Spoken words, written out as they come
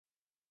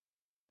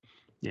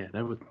Yeah,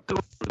 those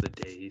were the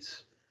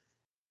days.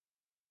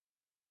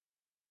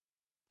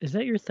 Is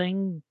that your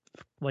thing,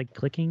 like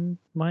clicking,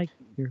 Mike?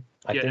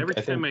 Every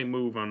time I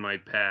move on my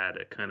pad,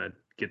 it kind of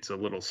gets a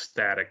little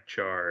static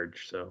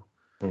charge. So.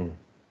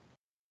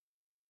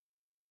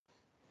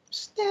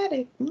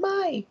 Static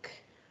Mike.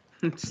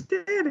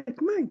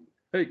 Static Mike.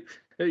 Hey.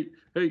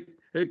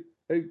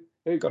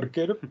 Gotta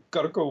get up,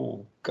 gotta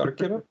go. Gotta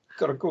get up,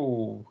 gotta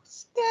go.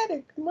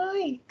 Static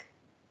Mike.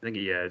 I think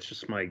it's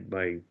just my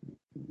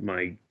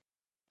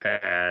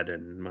pad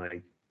and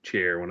my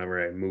chair.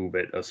 Whenever I move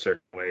it a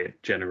certain way,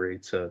 it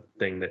generates a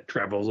thing that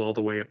travels all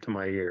the way up to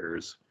my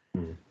ears.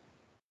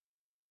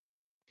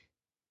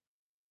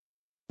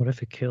 What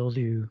if it kills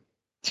you?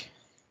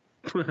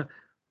 And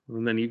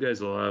then you guys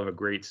will have a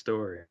great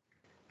story.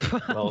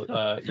 Well,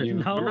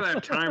 remember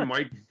that time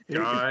Mike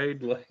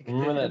died?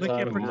 Remember that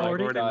time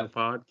recording the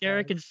podcast?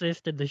 Derek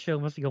insisted the show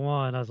must go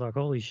on. I was like,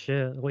 holy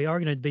shit, we are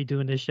going to be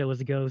doing this show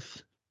as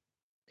ghosts.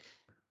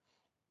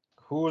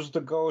 Who's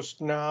the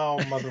ghost now,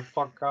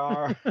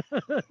 motherfucker?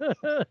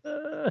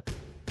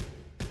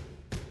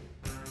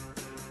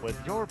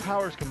 With your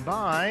powers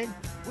combined,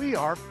 we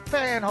are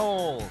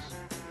Fanholes.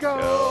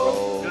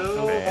 Go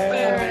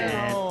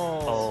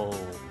Fanholes!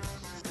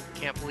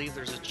 Can't believe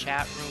there's a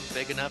chat room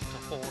big enough to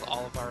hold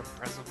all of our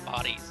present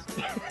bodies.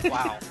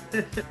 Wow.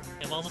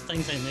 Of all the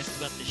things I missed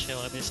about the show,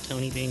 I miss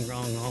Tony being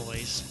wrong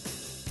always.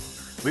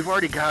 We've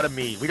already got a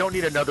me. We don't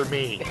need another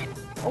me.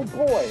 Oh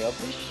boy, a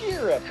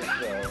Bashir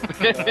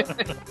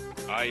episode.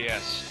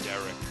 Yes,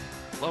 Derek.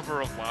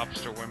 Lover of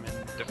lobster women,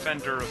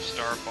 defender of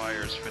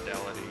Starfire's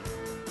fidelity.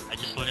 I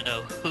just want to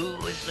know,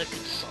 who is the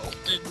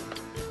consultant?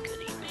 Could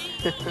he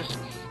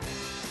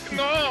be?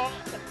 No!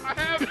 I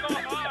have no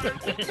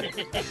heart!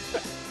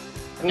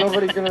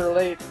 Nobody can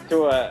relate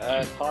to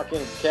a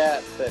talking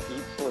cat that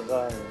eats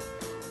lasagna.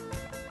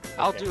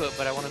 I'll do it,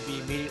 but I want to be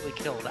immediately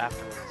killed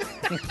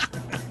afterwards.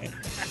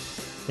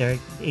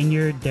 Derek, in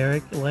your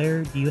Derek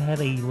lair, do you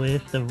have a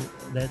list of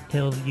that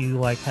tells you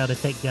like how to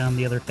take down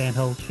the other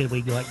fanholes? Should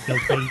we like go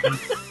crazy?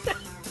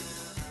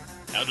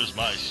 How does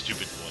my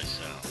stupid voice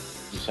sound?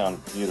 You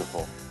sound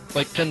beautiful.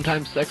 Like 10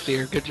 times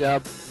sexier. Good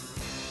job.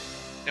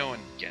 No one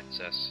gets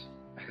us,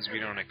 because we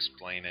don't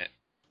explain it.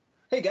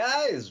 Hey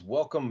guys,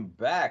 welcome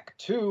back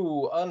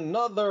to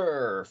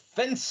another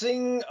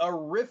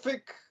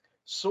fencing-orific,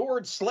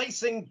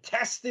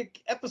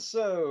 sword-slicing-tastic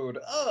episode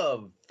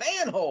of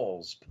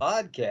Fanholes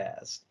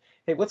Podcast.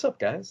 Hey, what's up,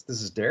 guys?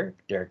 This is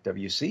Derek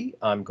WC.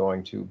 I'm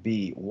going to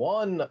be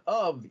one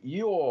of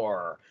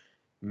your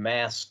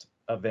masked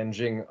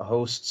avenging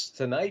hosts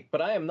tonight,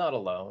 but I am not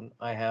alone.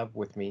 I have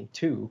with me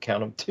two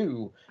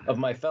of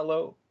my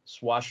fellow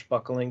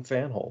swashbuckling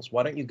fanholes.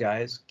 Why don't you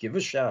guys give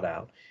a shout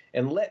out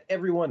and let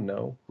everyone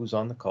know who's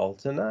on the call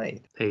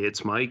tonight? Hey,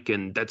 it's Mike,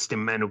 and that's the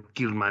man who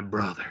killed my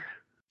brother.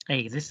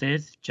 Hey, this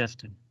is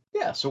Justin.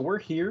 Yeah, so we're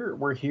here.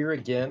 We're here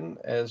again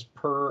as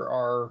per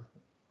our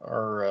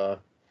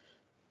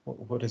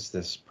what is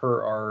this?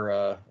 Per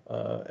our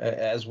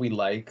as we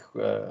like.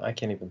 I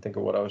can't even think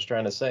of what I was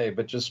trying to say,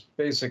 but just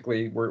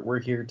basically we're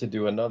here to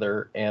do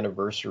another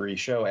anniversary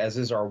show, as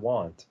is our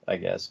wont, I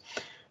guess.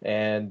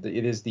 And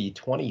it is the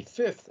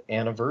 25th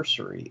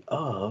anniversary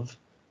of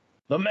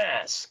The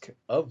Mask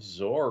of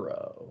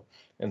Zorro.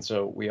 And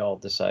so we all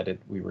decided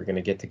we were going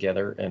to get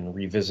together and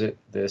revisit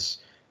this,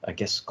 I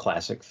guess,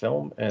 classic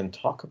film and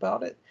talk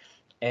about it.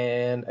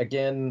 And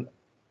again,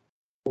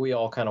 we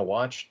all kind of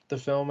watched the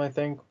film, I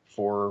think,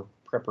 for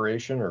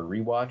preparation or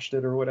rewatched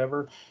it or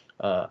whatever.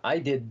 I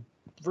did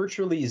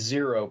virtually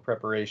zero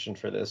preparation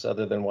for this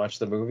other than watch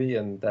the movie,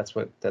 and that's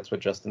what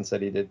Justin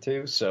said he did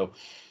too. So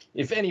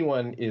if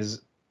anyone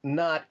is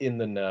not in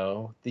the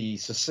know, the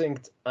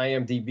succinct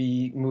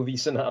IMDb movie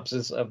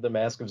synopsis of The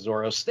Mask of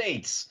Zorro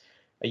states: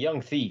 a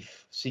young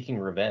thief seeking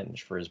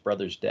revenge for his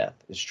brother's death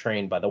is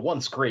trained by the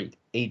once great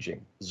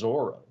aging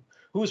Zorro,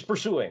 who is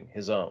pursuing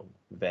his own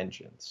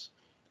vengeance.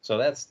 So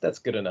that's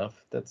good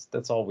enough.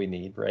 That's all we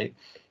need, right?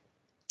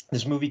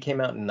 This movie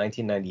came out in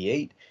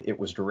 1998. It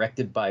was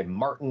directed by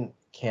Martin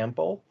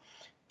Campbell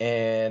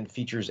and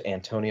features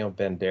Antonio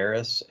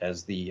Banderas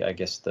as the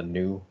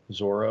new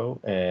Zorro,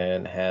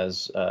 and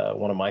has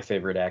one of my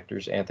favorite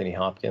actors, Anthony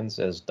Hopkins,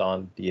 as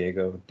Don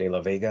Diego de la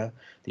Vega,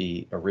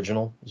 the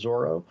original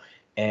Zorro.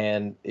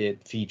 And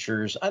it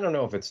features, I don't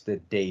know if it's the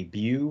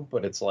debut,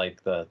 but it's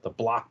like the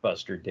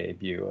blockbuster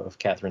debut of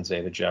Catherine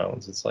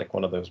Zeta-Jones. It's like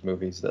one of those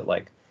movies that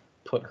like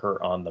put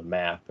her on the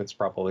map. It's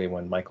probably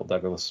when Michael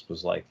Douglas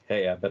was like,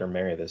 hey, I better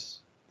marry this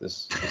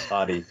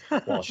hottie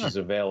while she's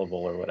available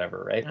or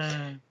whatever, right?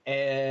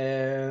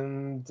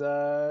 And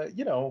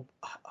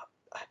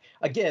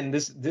again,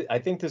 I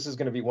think this is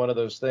going to be one of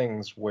those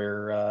things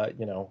where I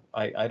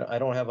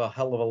don't have a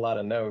hell of a lot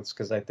of notes,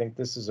 because I think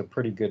this is a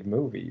pretty good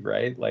movie,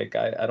 right? Like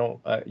I don't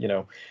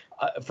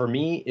for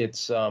me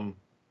it's the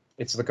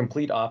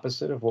complete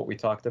opposite of what we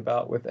talked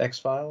about with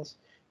X-Files.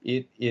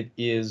 It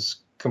is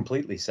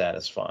completely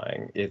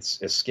satisfying. It's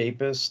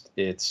escapist.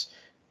 It's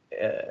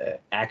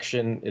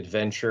action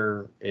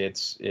adventure.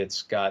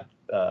 It's got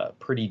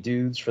pretty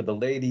dudes for the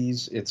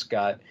ladies. It's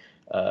got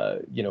a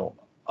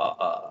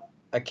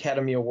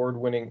Academy Award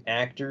winning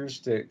actors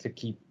to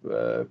keep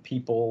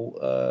people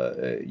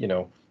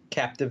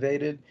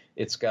captivated.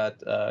 It's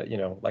got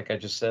like I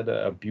just said,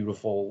 a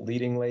beautiful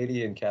leading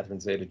lady in Catherine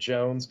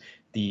Zeta-Jones.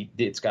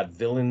 It's got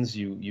villains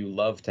you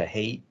love to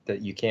hate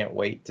that you can't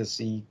wait to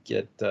see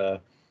get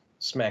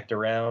smacked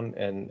around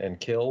and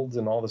killed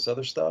and all this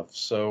other stuff.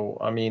 So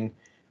I mean,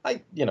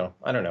 I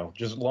don't know.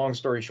 Just long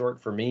story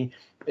short, for me,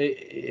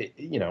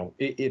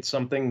 it's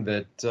something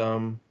that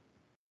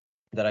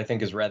that I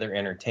think is rather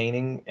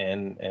entertaining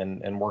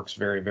and works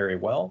very, very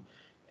well.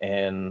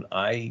 And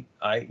I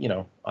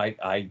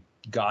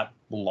got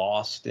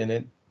lost in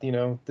it.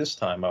 This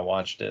time I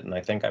watched it, and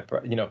I think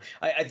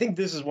I think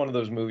this is one of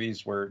those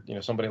movies where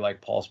somebody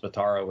like Paul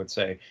Spataro would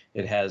say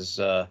it has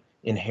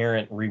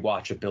inherent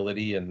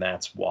rewatchability, and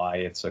that's why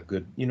it's a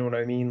good. You know what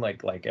I mean?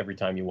 Like every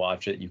time you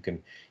watch it, you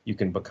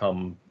can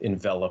become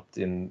enveloped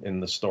in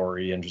the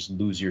story and just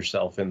lose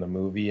yourself in the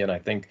movie. And I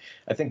think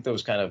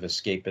those kind of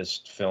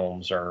escapist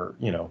films are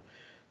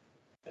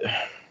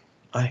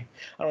I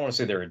don't want to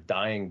say they're a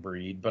dying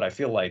breed, but I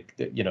feel like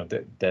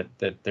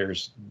that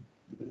there's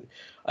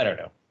I don't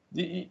know.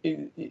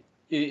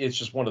 It's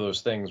just one of those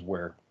things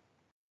where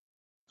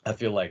I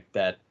feel like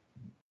that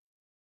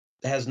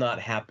has not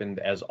happened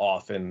as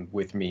often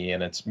with me,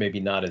 and it's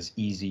maybe not as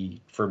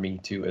easy for me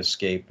to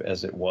escape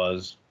as it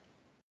was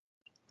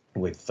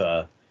with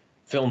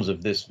films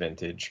of this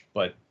vintage.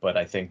 But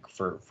I think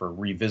for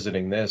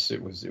revisiting this,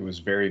 it was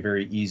very,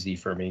 very easy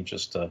for me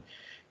just to,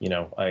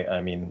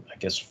 I mean, I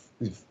guess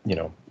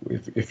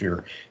if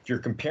you're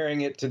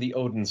comparing it to the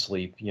Odin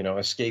sleep,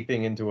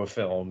 escaping into a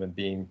film and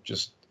being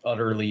just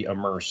utterly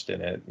immersed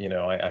in it,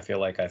 I feel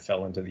like I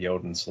fell into the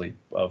Odin sleep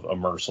of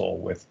immersal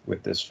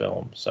with this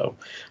film. So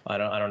I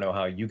don't know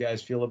how you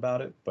guys feel about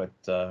it, but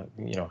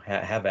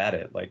have at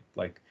it.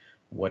 Like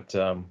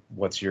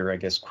what's your, I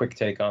guess, quick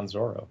take on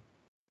Zorro?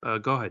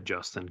 Go ahead,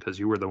 Justin, because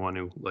you were the one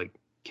who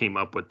came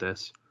up with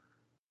this.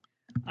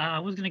 I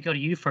was going to go to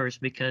you first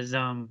because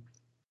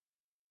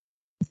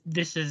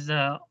this is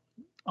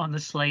on the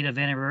slate of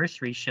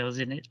anniversary shows,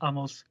 and it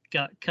almost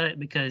got cut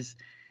because,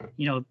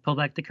 pull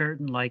back the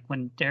curtain, like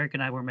when Derek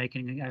and I were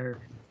making our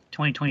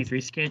 2023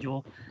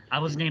 schedule, I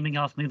was naming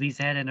off movies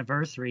that had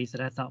anniversaries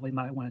that I thought we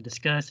might want to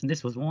discuss, and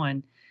this was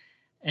one.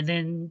 And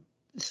then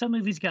some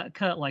movies got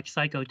cut, like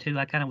Psycho 2.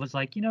 I kind of was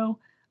like,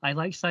 I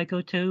like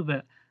Psycho 2,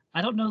 but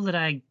I don't know that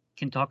I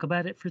can talk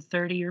about it for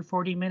 30 or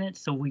 40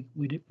 minutes, so we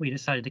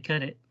decided to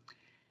cut it.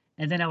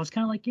 And then I was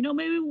kind of like,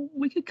 maybe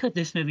we could cut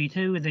this movie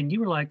too. And then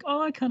you were like,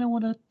 oh, I kind of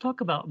want to talk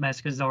about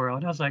Mask of Zorro.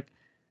 And I was like,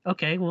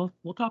 okay, well,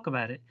 we'll talk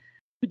about it.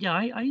 But yeah,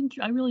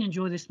 I really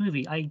enjoy this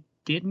movie. I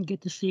didn't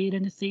get to see it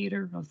in the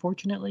theater,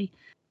 unfortunately.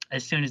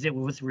 As soon as it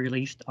was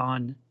released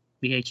on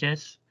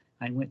VHS,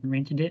 I went and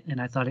rented it,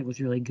 and I thought it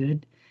was really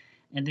good.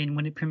 And then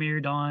when it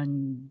premiered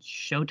on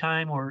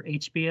Showtime or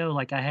HBO,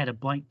 like I had a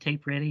blank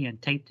tape ready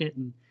and taped it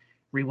and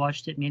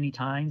rewatched it many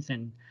times.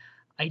 And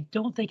I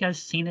don't think I've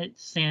seen it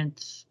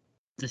since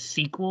the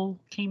sequel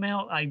came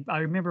out. I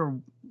remember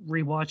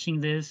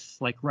rewatching this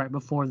like right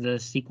before the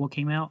sequel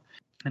came out,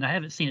 and I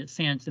haven't seen it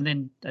since. And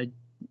then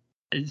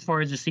as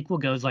far as the sequel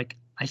goes, like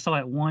I saw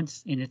it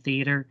once in a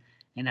theater,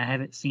 and I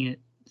haven't seen it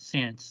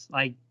since.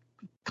 I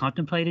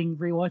contemplating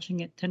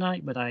rewatching it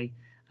tonight, but I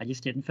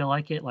just didn't feel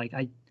like it. Like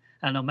I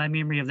don't know. My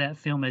memory of that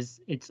film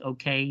is it's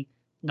okay,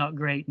 not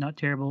great, not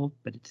terrible,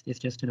 but it's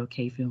just an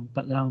okay film.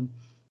 But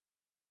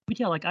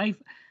yeah, like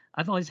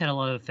I've always had a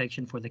lot of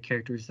affection for the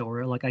character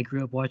Zorro. Like I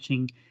grew up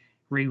watching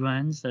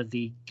reruns of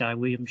the Guy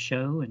Williams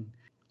show, and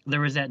there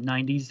was that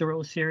 '90s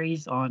Zorro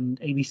series on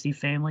ABC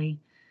Family,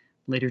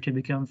 later to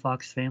become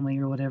Fox Family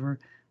or whatever.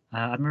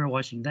 I remember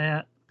watching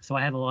that, so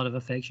I have a lot of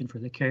affection for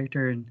the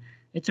character, and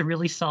it's a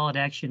really solid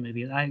action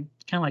movie. I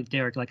kind of like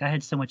Derek. Like I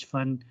had so much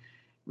fun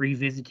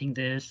revisiting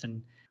this,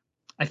 and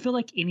I feel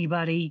like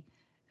anybody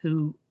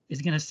who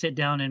is going to sit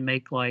down and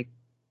make like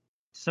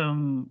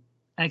some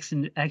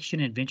action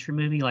adventure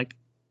movie, like,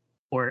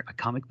 or a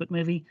comic book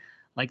movie,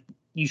 like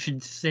you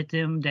should sit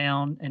them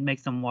down and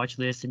make them watch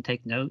this and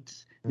take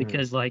notes,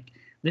 because like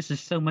this is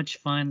so much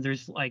fun.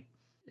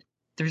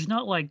 There's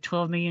not like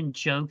 12 million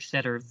jokes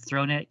that are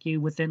thrown at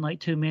you within like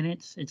 2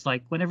 minutes. It's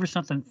like whenever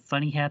something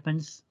funny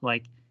happens,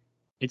 like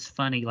it's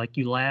funny, like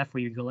you laugh or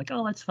you go like,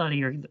 oh, that's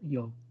funny, or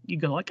you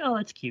go like, oh,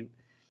 that's cute.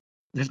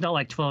 There's not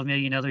like 12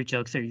 million other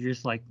jokes that you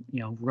just like,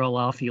 roll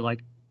off, you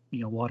like,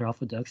 water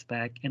off a duck's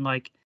back. And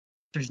like,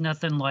 there's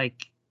nothing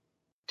like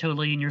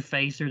totally in your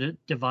face or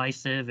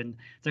divisive, and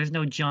there's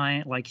no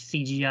giant like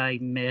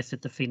CGI mess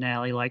at the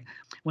finale. Like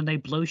when they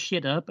blow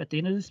shit up at the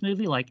end of this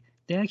movie, like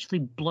they actually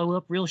blow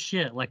up real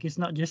shit. Like it's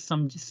not just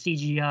some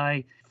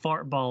CGI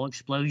fart ball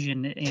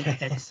explosion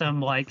at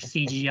some like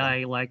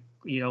CGI like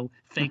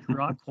fake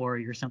rock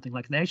quarry or something.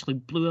 Like they actually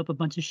blew up a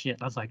bunch of shit.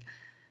 I was like,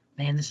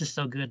 man, this is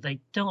so good. They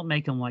don't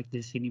make them like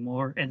this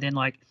anymore. And then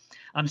like,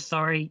 I'm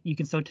sorry, you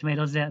can throw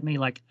tomatoes at me.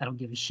 Like I don't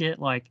give a shit.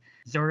 Like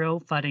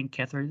Zorro fighting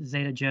Catherine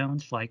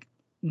Zeta-Jones, like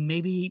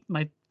maybe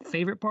my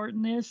favorite part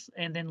in this.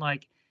 And then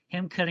like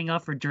him cutting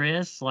off her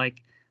dress,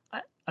 like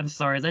I'm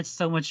sorry, that's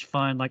so much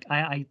fun. Like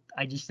I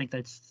just think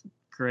that's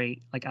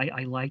great. Like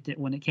I liked it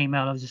when it came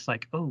out. I was just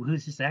like, oh,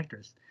 who's this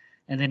actress?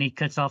 And then he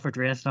cuts off her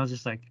dress, and I was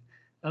just like,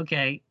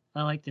 okay,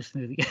 I like this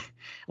movie.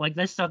 Like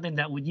that's something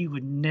that you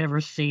would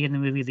never see in the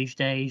movie these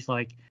days.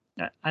 Like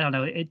I don't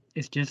know,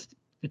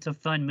 it's a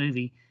fun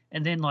movie.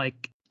 And then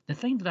like the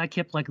thing that I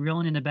kept like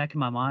reeling in the back of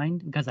my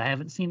mind because I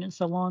haven't seen it in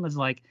so long is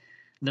like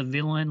the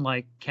villain,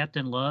 like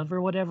Captain Love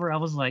or whatever. I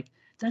was like,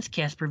 that's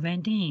Casper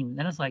Van Dien.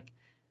 And I was like,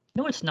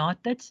 no, it's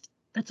not. That's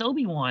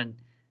Obi-Wan. And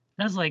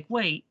I was like,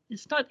 wait,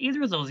 it's not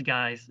either of those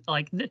guys.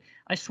 Like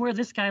I swear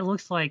this guy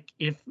looks like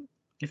if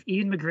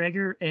Ian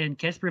McGregor and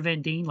Casper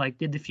Van Dien like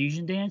did the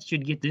fusion dance,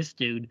 you'd get this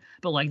dude.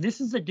 But like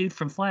this is the dude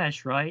from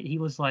Flash, right? He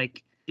was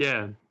like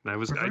Yeah, I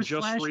Reverse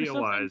just Flash or something?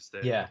 realized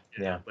it. Yeah.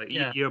 Like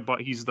Yeah.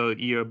 Eobard, he's the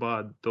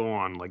Eobard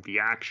Dawn, like the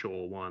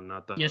actual one,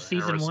 not the Yeah,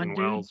 season Harrison 1 dude?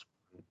 Wells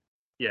one.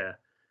 Yeah,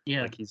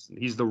 yeah. like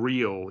he's the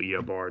real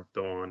Eobard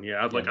Dawn.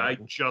 Yeah, like I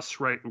man. just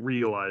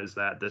realized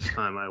that this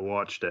time I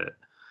watched it.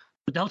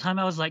 But the whole time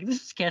I was like,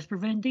 this is Casper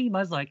Van Dien. I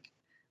was like,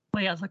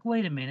 wait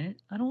a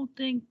minute. I don't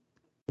think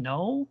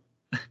no.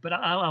 But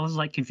I was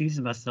like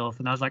confusing myself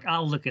and I was like,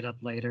 I'll look it up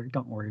later.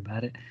 Don't worry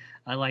about it.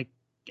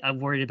 I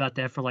worried about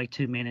that for like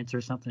 2 minutes or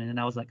something, and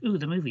I was like, "Ooh,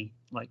 the movie!"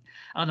 Like,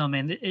 I don't know,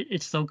 man,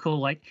 it's so cool.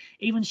 Like,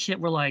 even shit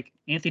where like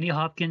Anthony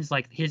Hopkins,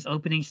 like his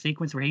opening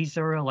sequence where he's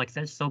Zorro, like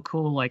that's so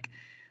cool. Like,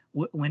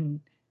 when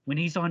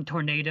he's on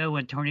Tornado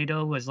and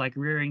Tornado was like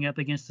rearing up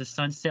against the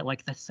sunset,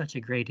 like that's such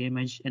a great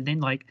image. And then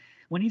like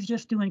when he's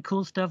just doing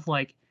cool stuff,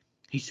 like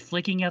he's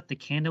flicking out the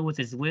candle with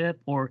his whip,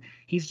 or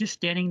he's just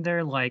standing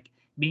there like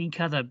being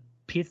kind of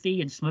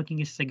pithy and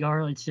smoking a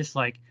cigar. It's just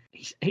like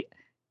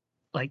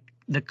like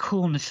the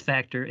coolness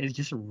factor is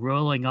just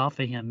rolling off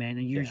of him, man,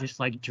 and you're just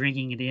like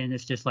drinking it in.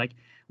 It's just like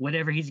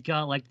whatever he's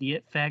got, like the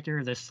it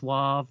factor, the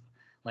suave,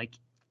 like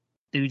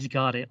dude's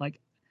got it.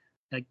 Like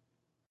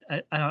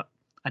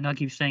I know I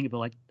keep saying it, but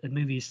like the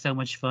movie is so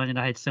much fun, and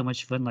I had so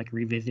much fun like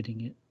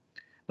revisiting it.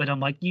 But I'm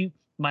like you,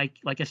 Mike,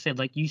 like I said,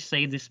 like you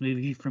saved this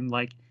movie from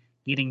like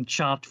getting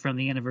chopped from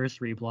the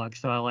anniversary block.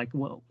 So I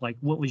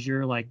what was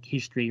your like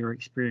history or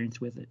experience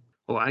with it?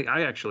 Well,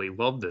 I actually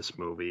love this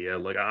movie.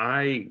 Like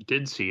I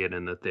did see it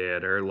in the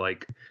theater.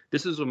 Like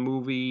this is a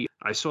movie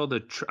I saw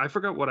I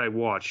forgot what I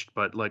watched,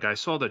 but like I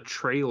saw the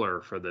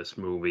trailer for this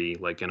movie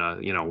like in a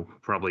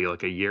probably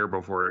like a year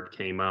before it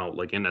came out,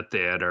 like in a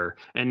theater,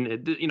 and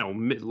mid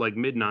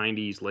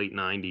 90s, late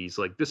 90s.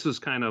 Like this is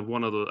kind of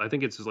one of the, I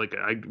think it's like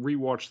I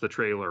rewatched the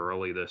trailer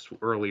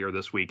earlier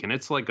this week, and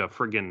it's like a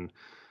friggin'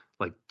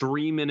 like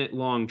 3-minute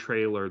long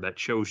trailer that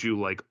shows you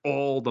like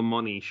all the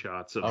money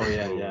shots of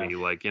the movie.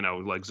 Like,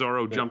 like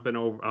Zorro jumping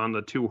over on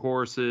the 2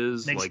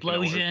 horses, the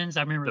explosions.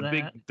 I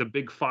remember the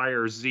big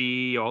fire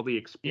Z, all the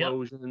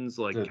explosions,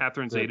 like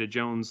Catherine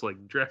Zeta-Jones,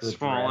 like dress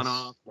falling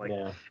off, like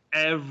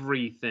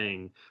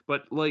everything.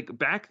 But like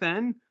back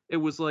then it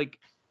was like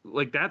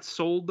that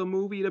sold the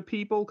movie to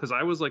people, because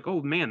I was like,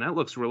 oh man, that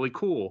looks really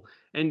cool.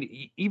 And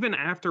even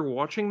after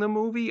watching the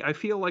movie, I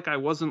feel like I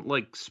wasn't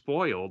like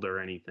spoiled or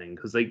anything,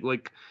 because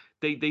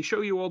they show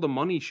you all the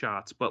money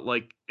shots, but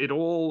like it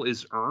all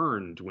is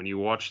earned when you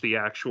watch the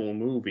actual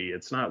movie.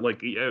 It's not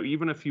like,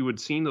 even if you had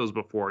seen those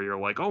before, you're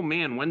like, oh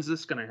man, when's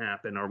this gonna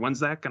happen, or when's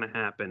that gonna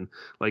happen?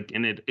 Like,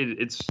 and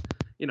it's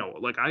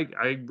like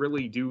I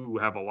really do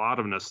have a lot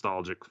of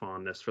nostalgic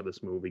fondness for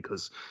this movie,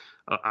 because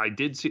I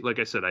did see, like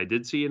I said, I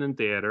did see it in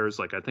theaters.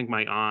 Like I think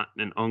my aunt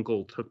and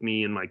uncle took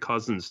me and my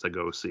cousins to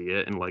go see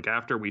it, and like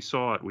after we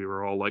saw it, we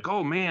were all like,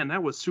 "Oh man,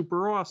 that was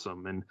super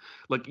awesome!" And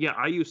like, yeah,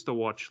 I used to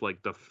watch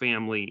like the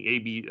Family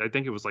I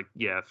think it was like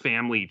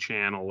Family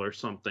Channel or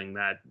something,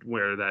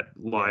 where that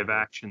live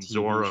action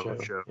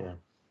Zorro show.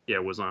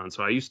 Was on.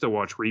 So I used to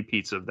watch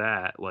repeats of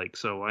that. Like,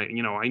 so I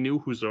knew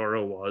who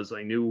Zorro was.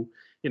 I knew,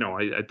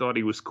 I thought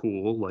he was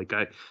cool. Like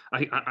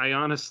I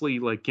honestly,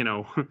 like,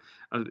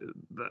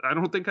 I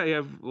don't think I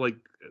have like,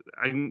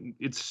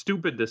 it's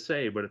stupid to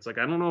say, but it's like,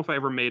 I don't know if I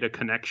ever made a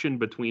connection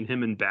between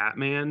him and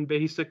Batman,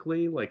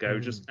 basically. Like, I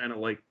was just kind of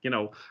like,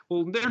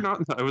 well, they're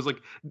not, I was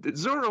like,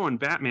 Zorro and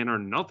Batman are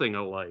nothing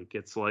alike.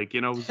 It's like,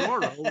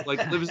 Zorro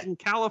like lives in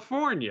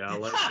California,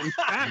 like, and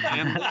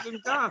Batman lives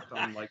in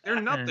Gotham. Like,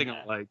 they're nothing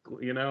alike,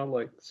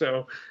 like,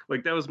 so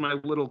like, that was my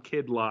little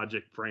kid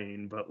logic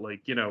brain. But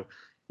like,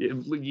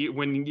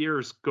 when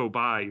years go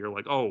by, you're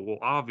like, oh, well,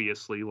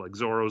 obviously, like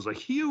Zorro's a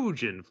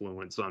huge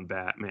influence on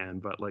Batman.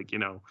 But like,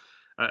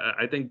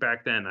 I think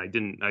back then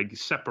I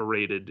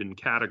separated and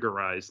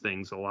categorized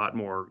things a lot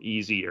more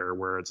easier,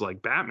 where it's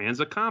like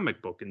Batman's a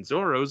comic book and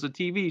Zorro's a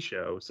TV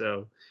show.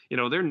 So,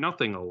 they're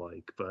nothing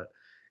alike. But,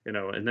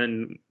 and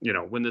then,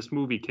 when this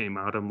movie came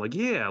out, I'm like,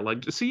 yeah,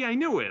 like, see, I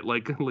knew it.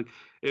 Like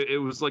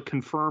it was like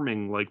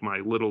confirming like my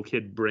little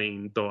kid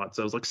brain thoughts.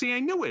 I was like, see,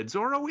 I knew it.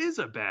 Zorro is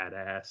a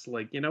badass.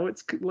 Like,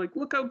 it's like,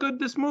 look how good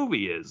this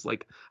movie is.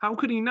 Like, how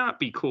could he not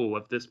be cool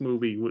if this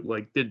movie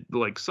did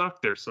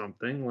sucked or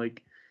something?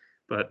 Like,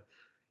 but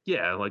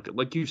yeah,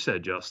 like you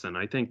said, Justin,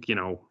 I think,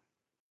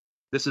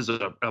 this is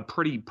a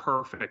pretty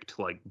perfect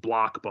like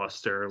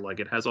blockbuster. Like,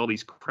 it has all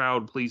these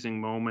crowd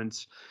pleasing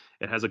moments.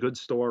 It has a good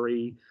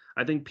story.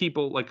 I think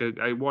people like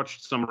I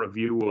watched some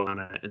review on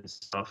it and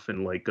stuff,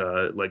 and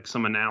like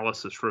some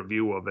analysis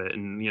review of it,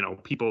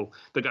 and people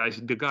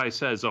the guy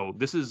says, oh,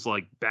 this is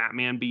like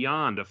Batman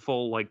Beyond, a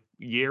full like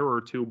year or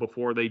two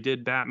before they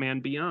did Batman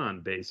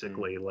Beyond,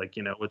 basically. Like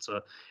it's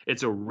a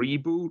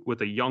reboot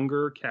with a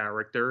younger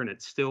character, and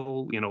it's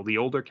still the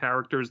older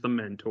character is the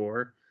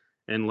mentor.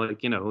 And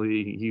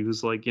he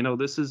was like,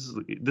 this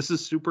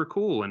is super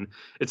cool, and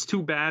it's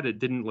too bad it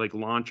didn't like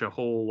launch a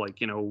whole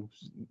like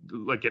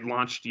it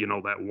launched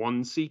that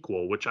one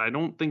sequel, which I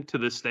don't think to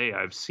this day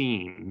I've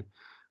seen,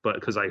 but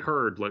because I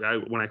heard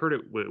when I heard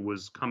it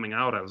was coming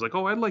out, I was like,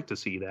 oh, I'd like to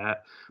see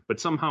that, but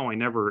somehow I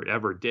never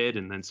ever did,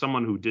 and then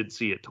someone who did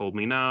see it told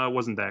me, no, it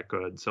wasn't that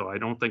good, so I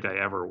don't think I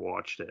ever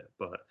watched it,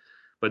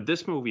 but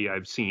this movie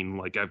I've seen,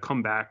 like I've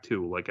come back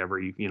to like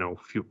every,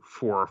 few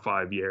 4 or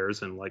 5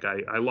 years, and like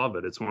I love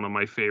it. It's one of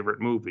my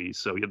favorite movies.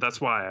 So yeah, that's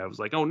why I was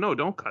like, oh no,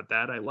 don't cut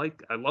that. I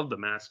love The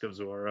Mask of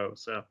Zorro.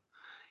 So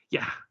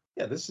yeah.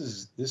 Yeah, this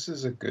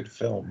is a good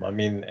film. I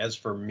mean, as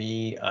for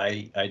me,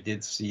 I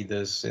did see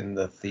this in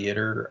the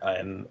theater,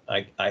 and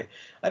I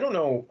don't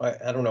know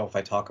I don't know if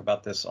I talk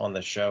about this on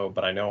the show,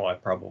 but I know I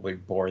probably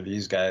bore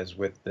these guys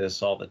with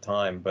this all the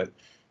time. But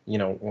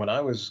when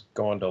I was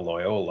going to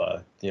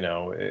Loyola,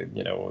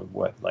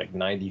 what, like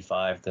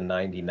 95 to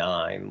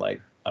 99,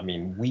 like, I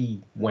mean,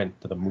 we went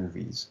to the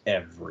movies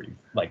every,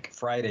 like,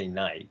 Friday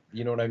night,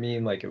 you know what I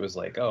mean? Like, it was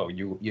like, oh,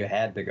 you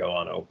had to go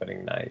on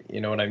opening night,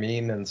 you know what I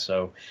mean? And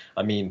so,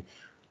 I mean,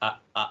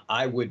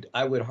 I would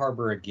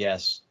harbor a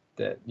guess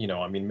that,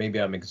 I mean, maybe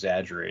I'm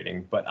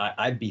exaggerating, but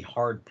I'd be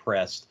hard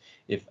pressed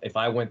if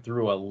I went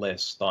through a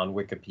list on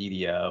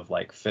Wikipedia of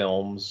like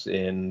films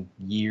in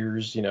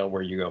years,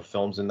 where you go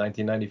films in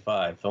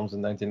 1995, films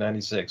in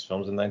 1996,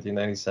 films in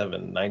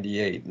 1997,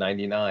 98,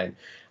 99,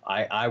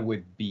 I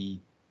would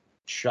be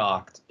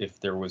shocked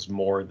if there was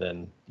more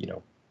than,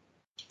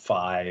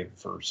 5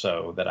 or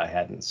so that I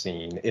hadn't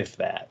seen, if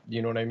that,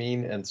 you know what I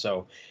mean? And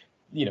so,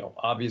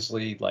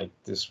 obviously, like,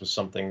 this was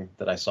something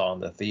that I saw in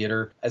the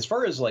theater. As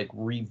far as like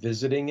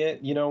revisiting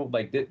it,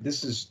 like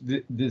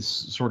this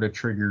sort of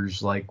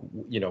triggers like,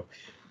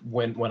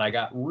 when I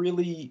got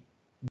really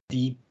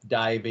deep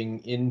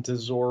diving into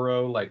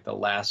Zorro, like the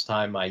last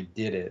time I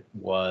did it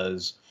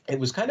was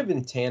kind of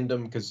in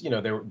tandem because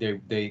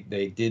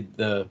they did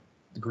the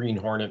Green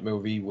Hornet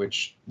movie,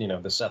 which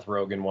the Seth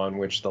Rogen one,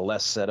 which the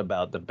less said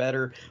about the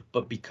better.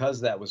 But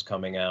because that was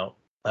coming out,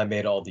 I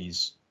made all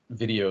these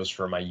videos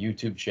for my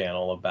YouTube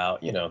channel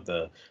about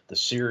the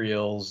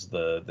serials,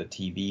 the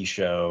TV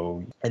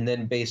show, and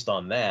then based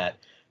on that,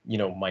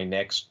 my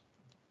next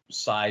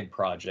side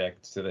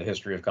project to the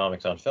history of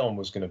comics on film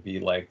was going to be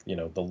like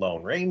the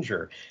Lone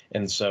Ranger.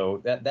 And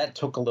so that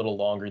took a little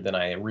longer than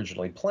I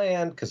originally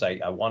planned because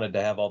I wanted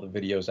to have all the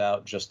videos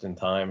out just in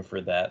time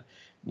for that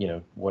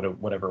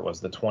whatever it was,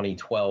 the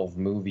 2012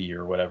 movie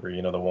or whatever,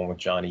 the one with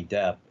Johnny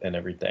Depp and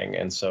everything.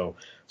 And so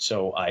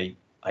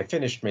I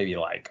finished maybe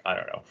like, I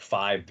don't know,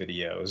 5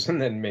 videos. And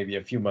then maybe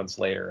a few months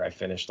later, I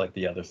finished like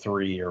the other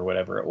 3 or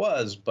whatever it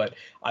was. But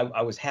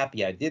I was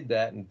happy I did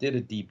that and did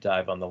a deep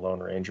dive on the Lone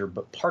Ranger.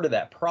 But part of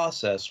that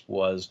process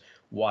was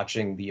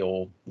watching the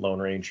old Lone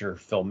Ranger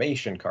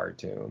Filmation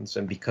cartoons.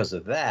 And because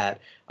of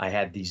that, I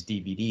had these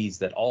DVDs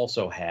that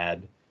also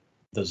had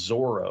the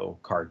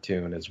Zorro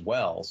cartoon as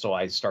well. So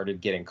I started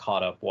getting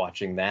caught up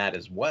watching that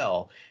as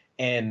well.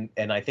 And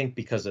I think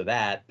because of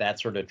that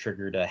sort of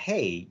triggered a,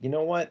 hey, you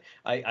know what?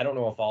 I don't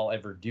know if I'll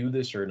ever do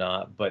this or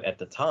not, but at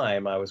the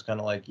time I was kind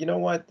of like, you know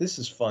what? This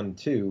is fun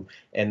too.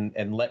 And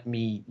let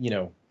me,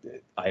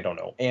 I don't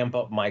know, amp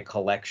up my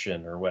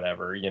collection or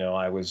whatever.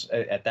 I was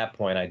at that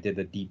point, I did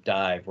the deep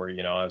dive where,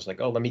 I was like,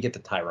 oh, let me get the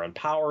Tyrone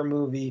Power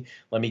movie.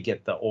 Let me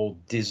get the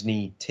old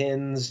Disney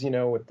tins,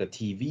 with the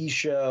TV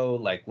show.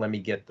 Like, let me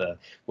get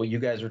what you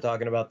guys were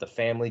talking about, the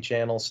Family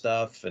Channel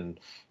stuff. And,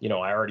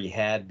 I already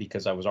had,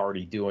 because I was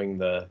already doing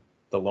the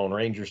Lone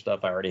Ranger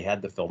stuff, I already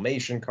had the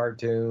Filmation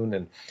cartoon.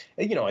 And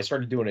I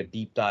started doing a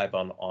deep dive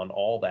on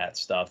all that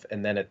stuff.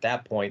 And then at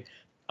that point,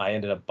 I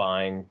ended up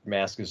buying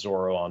Mask of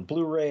Zorro on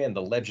Blu-ray and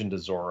The Legend of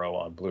Zorro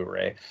on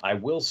Blu-ray. I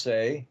will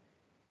say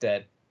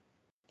that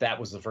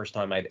was the first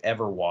time I'd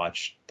ever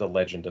watched The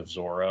Legend of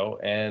Zorro,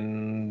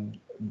 and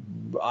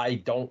I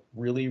don't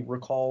really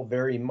recall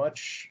very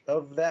much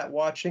of that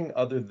watching,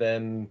 other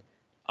than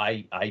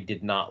I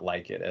did not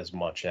like it as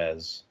much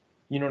as,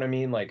 you know what I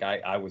mean? Like,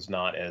 I was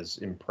not as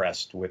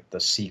impressed with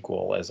the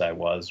sequel as I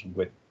was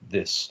with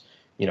this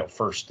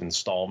first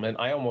installment.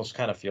 I almost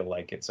kind of feel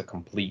like it's a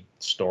complete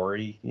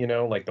story,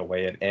 like the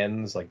way it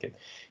ends, like it,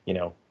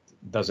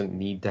 doesn't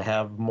need to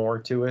have more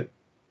to it.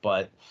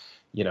 But,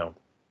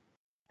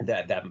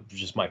 that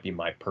just might be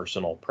my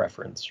personal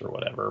preference or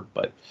whatever.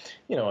 But,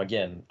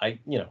 again,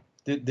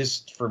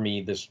 this, for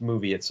me, this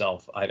movie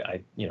itself,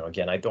 I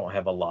again, I don't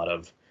have a lot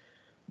of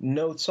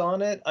notes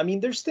on it. I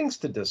mean, there's things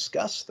to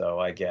discuss though,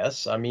 I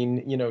guess. I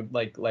mean,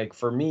 like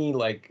for me,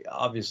 like,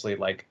 obviously,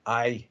 like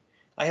I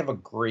have a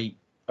great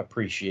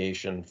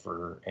appreciation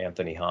for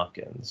Anthony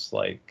Hopkins,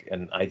 like,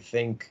 and I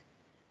think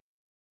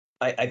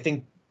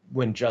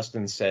when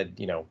Justin said,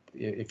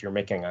 if you're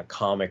making a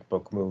comic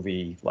book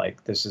movie,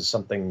 like this is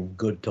something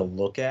good to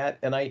look at.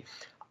 And I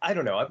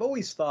don't know. I've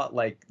always thought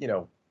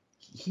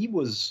he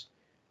was,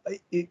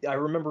 I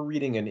remember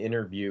reading an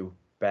interview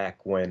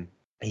back when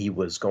he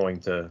was going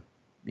to,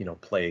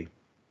 play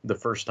the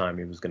first time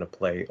he was going to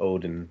play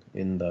Odin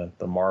in the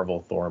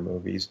Marvel Thor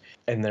movies.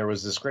 And there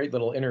was this great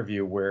little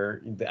interview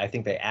where I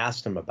think they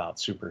asked him about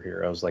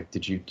superheroes. Like,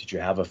 did you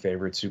have a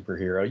favorite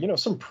superhero?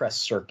 Some press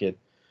circuit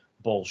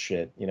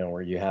bullshit,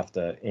 where you have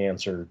to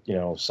answer,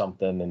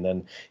 something, and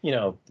then,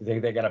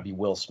 they got to be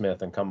Will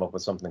Smith and come up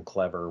with something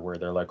clever where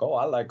they're like, oh,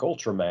 I like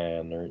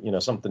Ultraman, or,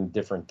 something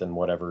different than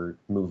whatever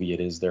movie it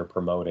is they're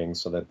promoting,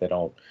 so that they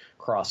don't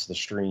cross the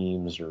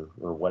streams or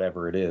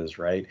whatever it is,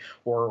 right?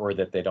 Or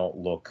that they don't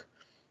look,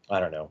 I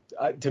don't know.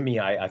 To me,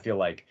 I feel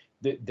like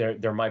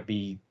there might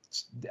be,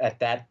 at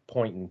that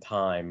point in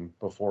time,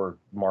 before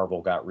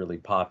Marvel got really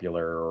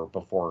popular, or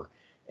before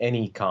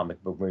any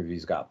comic book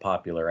movies got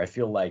popular, I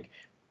feel like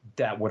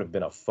that would have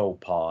been a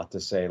faux pas to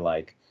say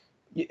like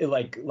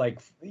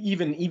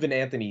even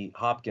Anthony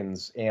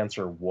Hopkins'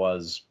 answer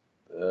was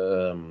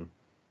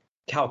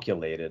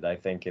calculated, I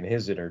think, in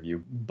his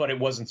interview, but it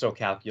wasn't so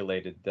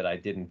calculated that I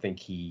didn't think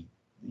he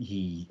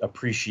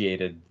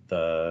appreciated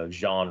the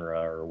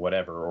genre or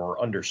whatever,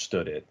 or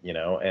understood it,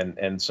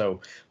 and so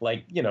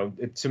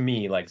to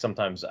me, like,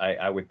 sometimes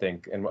I would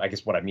think, and I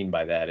guess what I mean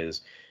by that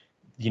is,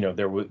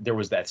 there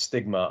was that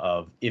stigma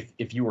of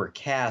if you were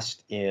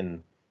cast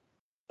in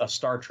a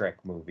Star Trek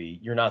movie,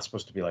 you're not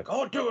supposed to be like,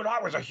 oh, dude,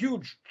 I was a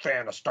huge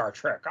fan of Star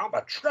Trek. I'm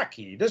a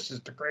Trekkie. This is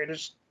the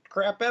greatest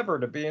crap ever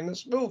to be in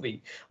this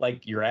movie.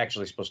 Like, you're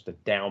actually supposed to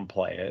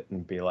downplay it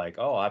and be like,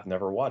 oh, I've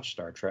never watched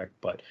Star Trek,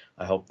 but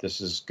I hope this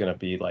is going to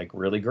be like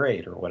really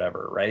great or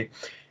whatever, right?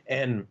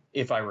 And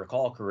if I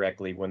recall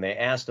correctly, when they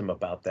asked him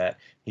about that,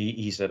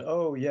 he said,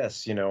 oh,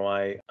 yes,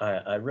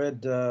 I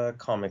read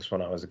comics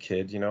when I was a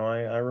kid.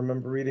 I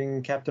remember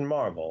reading Captain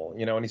Marvel,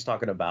 and he's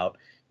talking about,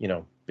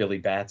 Billy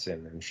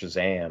Batson and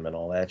Shazam and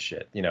all that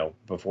shit,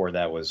 before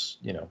that was,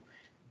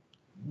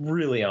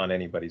 really on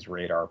anybody's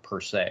radar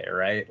per se,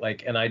 right?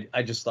 Like, and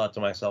I just thought to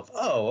myself,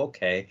 oh,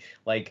 okay.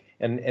 Like,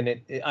 and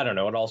it I don't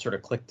know, it all sort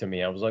of clicked to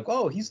me. I was like,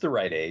 oh, he's the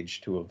right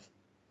age to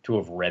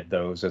have read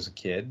those as a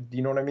kid.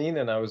 You know what I mean?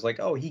 And I was like,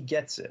 oh, he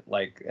gets it.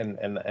 Like,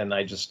 and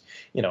I just,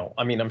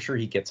 I mean, I'm sure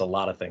he gets a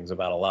lot of things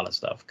about a lot of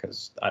stuff,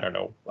 because I don't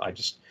know.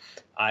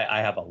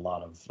 I have a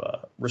lot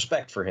of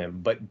respect for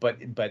him. But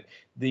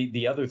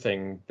the other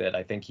thing that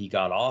I think he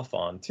got off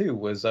on too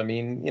was, I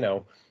mean,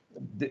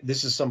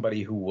 this is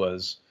somebody who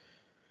was,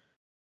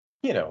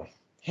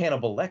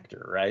 Hannibal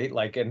Lecter, right?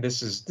 Like, and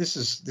this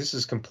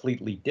is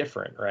completely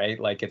different, right?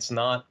 Like, it's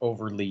not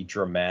overly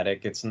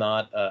dramatic. It's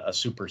not a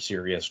super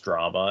serious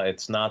drama.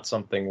 It's not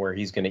something where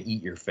he's going to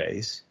eat your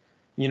face.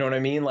 You know what I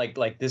mean?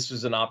 Like this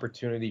is an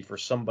opportunity for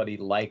somebody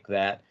like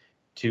that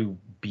to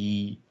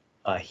be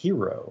a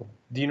hero.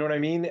 Do you know what I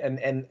mean?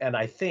 And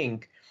I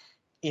think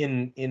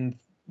in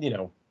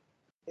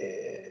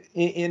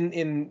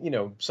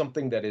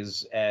something that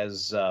is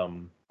as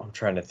I'm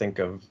trying to think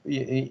of,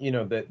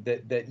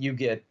 that you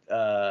get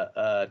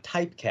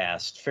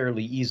typecast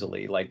fairly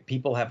easily. Like,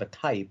 people have a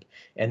type,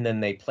 and then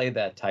they play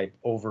that type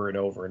over and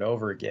over and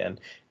over again.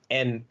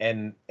 And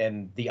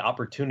the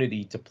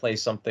opportunity to play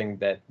something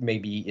that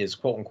maybe is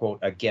quote unquote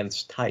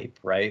against type,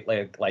 right?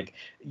 Like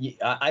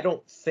I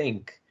don't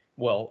think.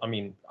 Well, I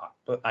mean,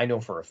 I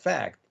know for a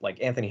fact,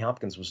 like, Anthony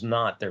Hopkins was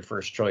not their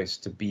first choice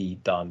to be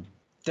Don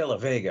De La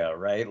Vega,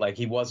 right? Like,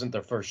 he wasn't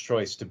the first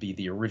choice to be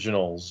the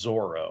original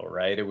Zorro,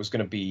 right? It was going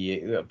to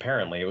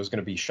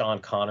be Sean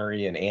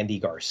Connery and Andy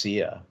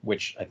Garcia,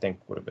 which I think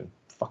would have been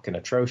fucking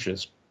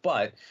atrocious,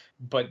 but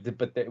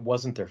it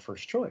wasn't their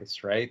first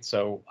choice, right?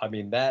 So, I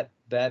mean, that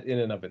in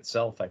and of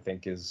itself, I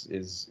think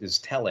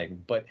is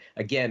telling. But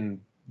again,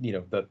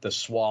 the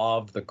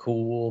suave, the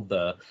cool,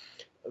 the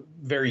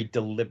very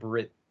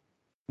deliberate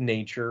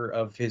nature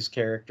of his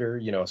character,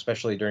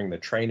 especially during the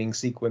training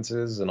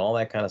sequences and all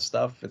that kind of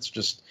stuff. It's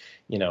just,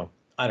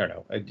 I don't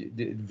know,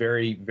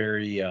 very,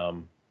 very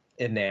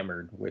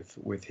enamored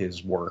with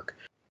his work.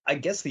 I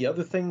guess the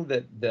other thing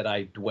that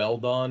I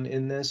dwelled on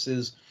in this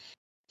is,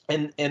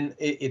 and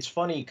it's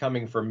funny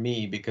coming from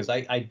me, because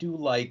I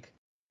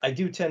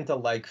do tend to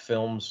like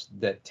films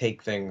that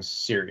take things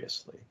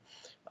seriously.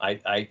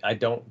 I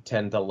don't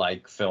tend to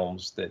like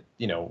films that,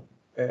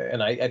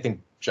 and I think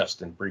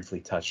Justin briefly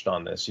touched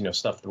on this,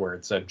 stuff where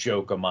it's a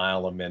joke a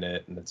mile a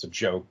minute, and it's a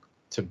joke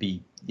to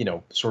be,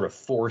 sort of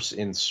force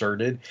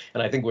inserted.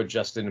 And I think what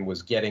Justin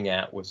was getting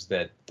at was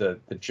that the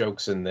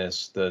jokes in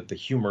this, the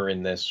humor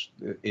in this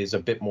is a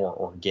bit more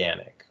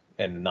organic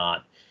and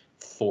not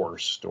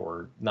forced,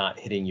 or not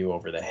hitting you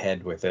over the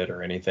head with it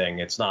or anything.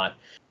 It's not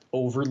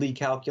overly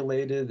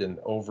calculated and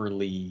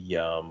overly,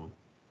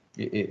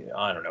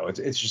 I don't know.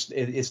 It's just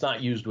it's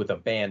not used with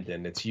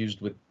abandon. It's used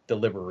with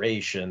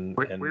deliberation.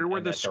 Where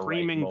were the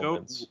screaming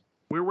goats?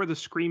 Where were the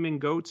screaming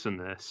goats in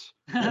this?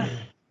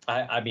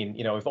 I mean,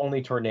 if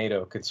only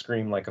Tornado could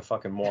scream like a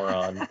fucking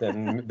moron,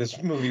 then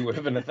this movie would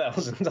have been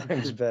 1,000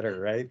 times better,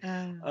 right?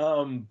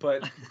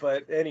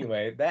 But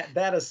anyway,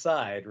 that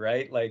aside,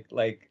 right?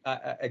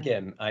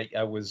 Again,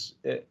 I was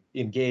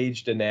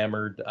engaged,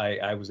 enamored.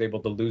 I was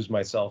able to lose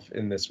myself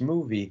in this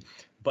movie,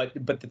 but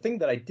the thing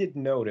that I did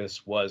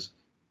notice was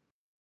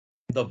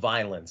the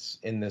violence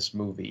in this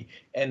movie,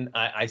 and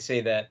I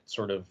say that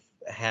sort of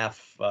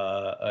half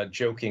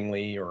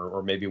jokingly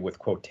or maybe with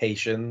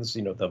quotations,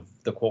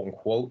 the quote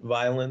unquote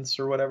violence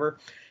or whatever.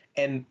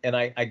 And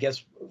I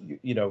guess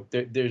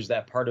there's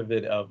that part of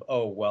it of,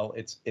 oh well,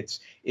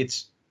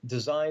 it's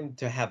designed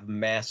to have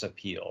mass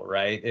appeal,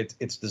 right?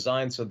 It's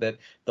designed so that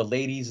the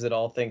ladies that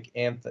all think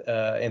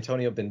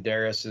Antonio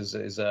Banderas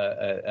is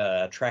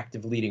a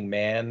attractive leading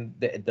man,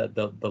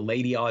 the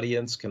lady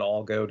audience can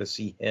all go to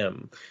see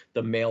him.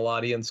 The male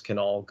audience can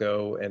all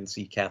go and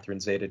see Catherine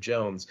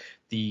Zeta-Jones.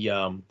 The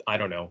I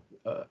don't know,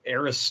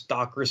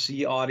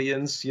 aristocracy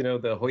audience,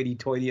 the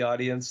hoity-toity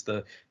audience,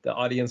 the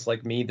audience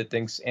like me that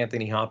thinks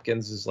Anthony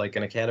Hopkins is like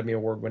an Academy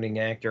Award-winning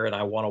actor and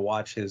I want to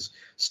watch his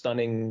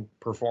stunning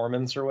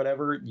performance or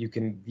whatever, you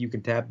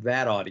can tap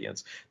that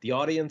audience. The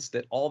audience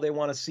that all they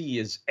want to see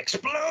is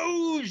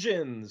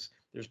explosions.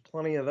 There's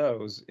plenty of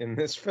those in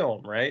this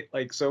film, right?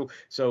 Like so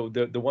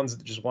the ones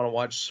that just want to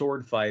watch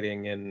sword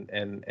fighting and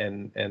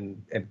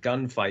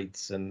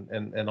gunfights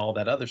and all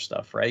that other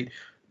stuff, right?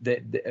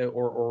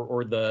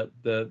 Or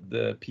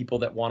the people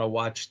that want to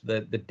watch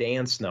the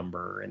dance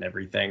number and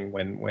everything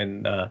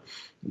when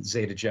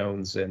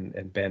Zeta-Jones and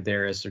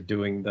Banderas are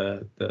doing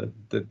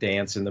the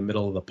dance in the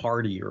middle of the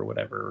party or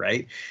whatever,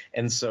 right?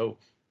 And so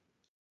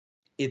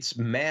it's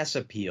mass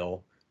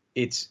appeal.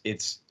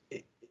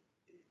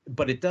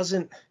 But it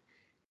doesn't.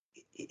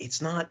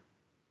 It's not.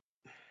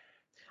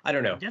 I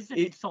don't know. It doesn't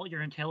insult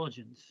your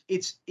intelligence.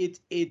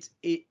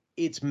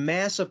 It's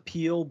mass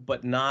appeal,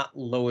 but not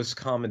lowest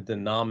common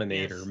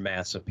denominator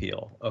mass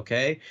appeal.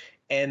 Okay.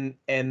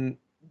 And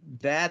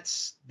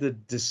that's the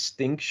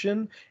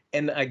distinction.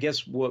 And I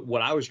guess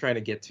what I was trying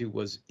to get to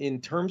was in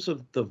terms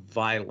of the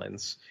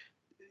violence,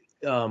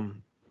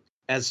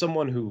 as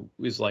someone who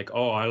is like,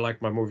 oh, I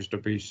like my movies to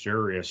be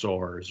serious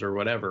or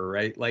whatever,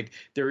 right? Like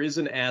there is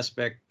an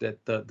aspect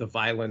that the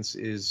violence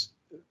is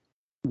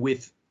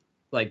with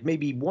like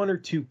maybe one or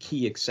two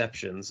key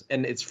exceptions,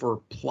 and it's for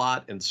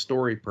plot and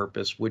story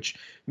purpose, which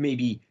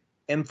maybe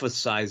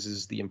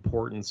emphasizes the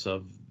importance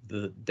of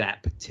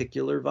that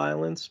particular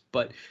violence.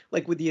 But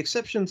like with the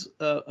exceptions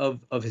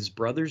of his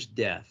brother's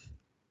death,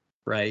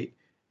 right?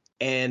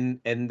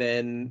 And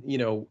then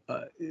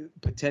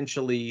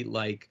potentially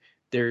like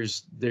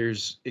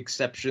there's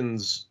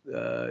exceptions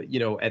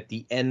at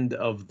the end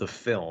of the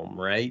film,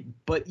 right?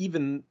 But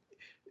even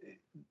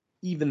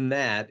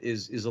that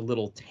is a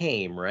little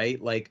tame,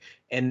 right? Like,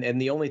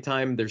 and the only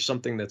time there's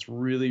something that's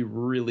really,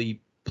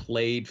 really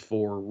played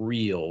for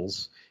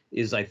reals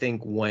is I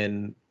think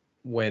when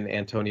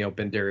Antonio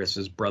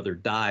Banderas's brother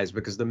dies,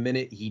 because the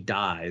minute he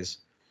dies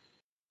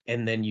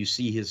and then you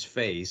see his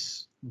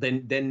face,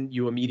 then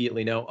you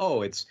immediately know,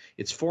 oh, it's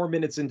 4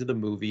 minutes into the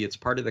movie. It's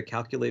part of the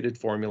calculated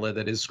formula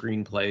that is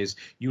screenplays.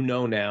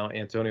 Now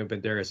Antonio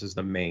Banderas is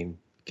the main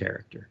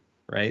character,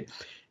 right?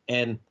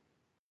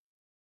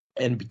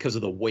 And because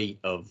of the weight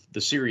of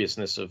the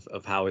seriousness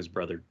of how his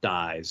brother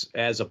dies,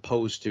 as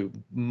opposed to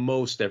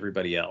most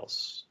everybody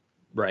else,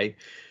 right?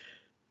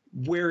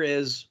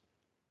 Whereas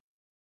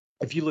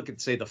if you look at,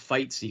 say, the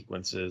fight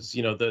sequences,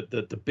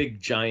 the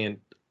big giant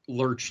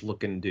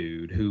lurch-looking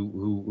dude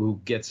who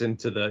gets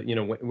into the,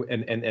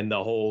 and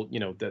the whole,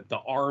 the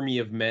army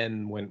of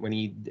men when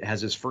he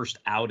has his first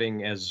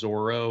outing as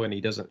Zorro and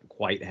he doesn't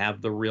quite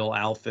have the real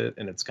outfit,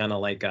 and it's kind of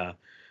like a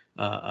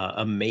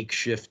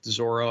makeshift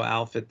Zorro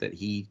outfit that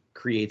he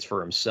creates for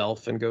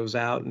himself and goes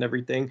out and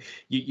everything.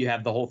 You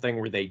have the whole thing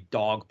where they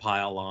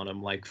dogpile on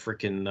him like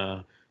freaking,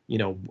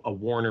 a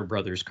Warner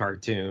Brothers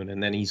cartoon.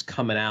 And then he's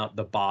coming out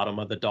the bottom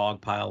of the dog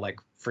pile like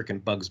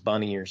freaking Bugs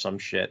Bunny or some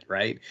shit.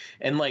 Right.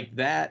 And like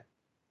that,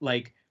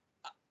 like,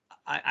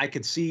 I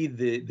could see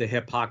the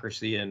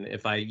hypocrisy in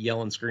if I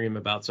yell and scream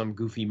about some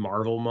goofy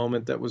Marvel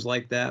moment that was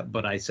like that,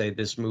 but I say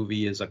this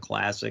movie is a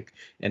classic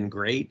and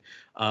great.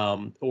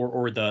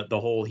 Or the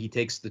whole, he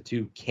takes the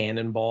two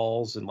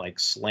cannonballs and like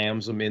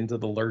slams them into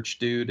the lurch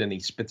dude and he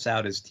spits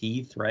out his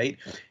teeth, right?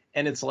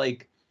 And it's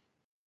like,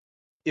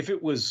 if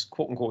it was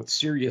quote unquote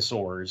serious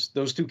ores,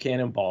 those two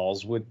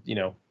cannonballs would,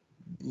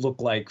 look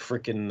like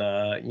freaking,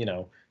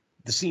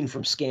 the scene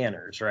from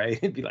Scanners, right?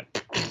 It'd be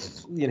like,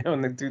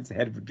 and the dude's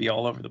head would be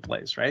all over the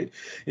place, right?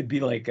 It'd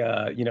be like,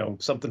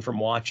 something from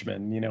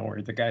Watchmen,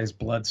 where the guy's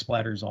blood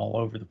splatters all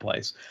over the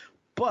place.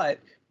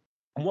 But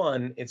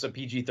one, it's a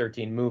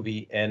PG-13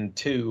 movie, and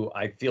two,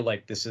 I feel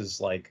like this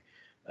is like,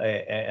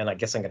 and I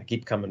guess I'm going to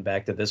keep coming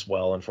back to this,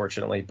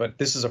 unfortunately, but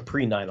this is a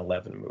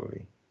pre-9/11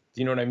 movie.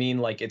 Do you know what I mean?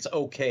 Like, it's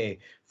okay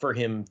for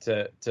him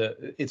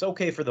it's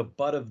okay for the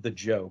butt of the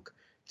joke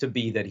to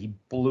be that he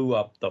blew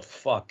up the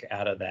fuck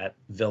out of that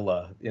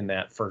villa in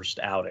that first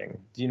outing.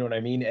 Do you know what I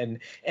mean?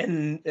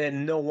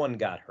 And no one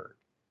got hurt.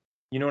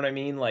 You know what I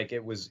mean? Like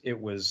it was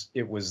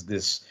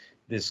this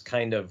this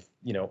kind of,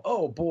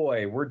 oh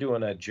boy, we're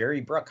doing a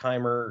Jerry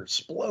Bruckheimer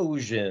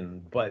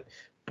explosion, but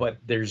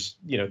there's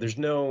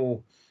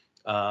no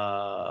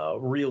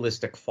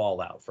realistic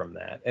fallout from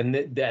that, and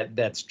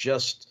that's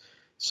just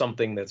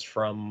something that's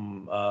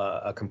from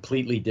a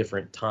completely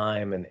different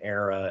time and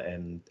era,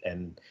 and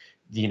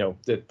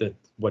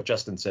what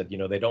Justin said,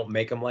 they don't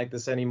make them like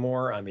this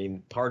anymore. I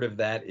mean, part of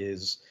that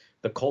is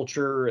the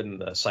culture and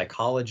the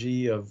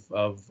psychology of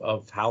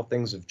how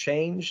things have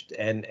changed,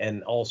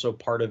 and also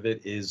part of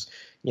it is,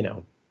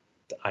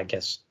 I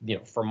guess,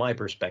 from my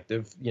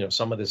perspective,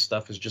 some of this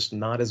stuff is just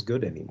not as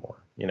good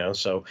anymore,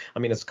 so I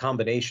mean, it's a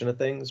combination of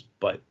things,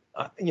 but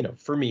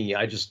for me,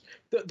 I just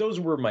those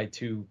were my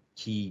two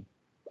key,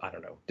 I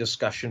don't know,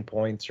 discussion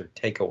points or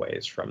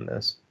takeaways from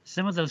this.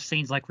 Some of those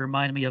scenes like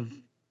remind me of,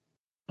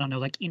 I don't know,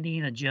 like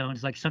Indiana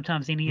Jones. Like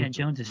sometimes Indiana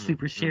Jones is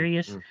super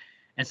serious,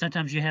 and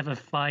sometimes you have a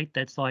fight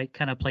that's like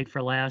kind of played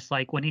for laughs.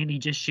 Like when Indy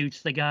just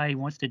shoots the guy he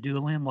wants to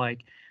duel him,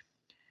 like,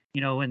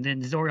 and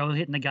then Zorro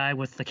hitting the guy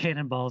with the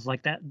cannonballs,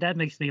 like that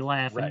makes me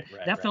laugh. Right,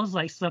 that feels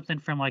like something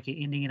from like an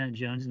Indiana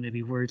Jones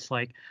movie where it's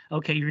like,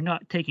 okay, you're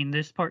not taking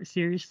this part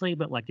seriously,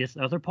 but like this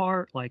other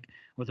part, like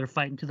where they're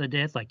fighting to the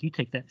death, like you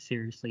take that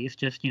seriously. It's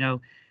just,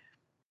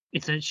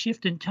 it's a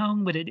shift in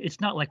tone, but it's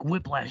not like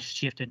Whiplash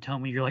shift in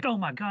tone where you're like, oh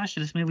my gosh,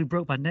 this movie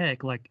broke my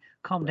neck. Like,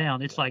 calm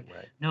down. It's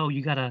no,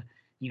 you gotta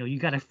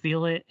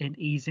feel it and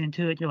ease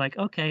into it. You're like,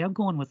 okay, I'm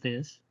going with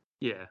this.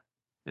 Yeah,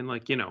 and I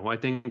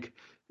think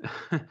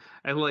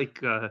I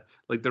like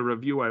the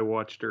review I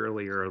watched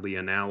earlier, the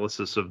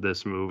analysis of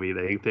this movie.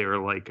 They were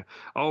like,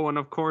 oh, and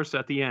of course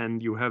at the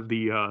end you have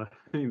the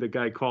the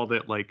guy called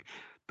it like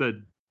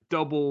the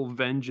double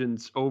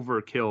vengeance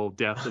overkill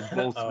death of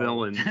both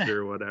villains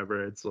or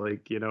whatever. It's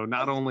like,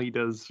 not only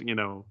does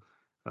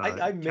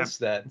I miss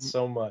that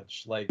so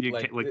much.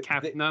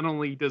 Not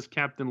only does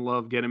Captain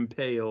Love get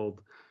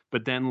impaled,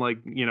 but then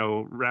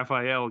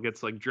Raphael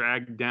gets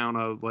dragged down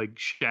a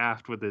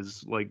shaft with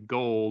his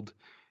gold,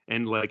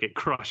 and it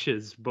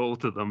crushes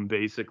both of them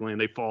basically,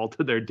 and they fall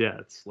to their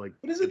deaths. What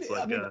is it?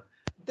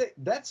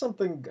 That's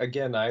something,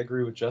 again, I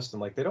agree with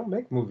Justin. They don't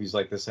make movies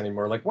like this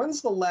anymore.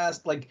 When's the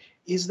last?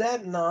 Is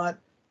that not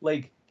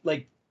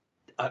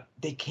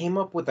they came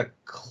up with a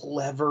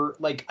clever?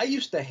 I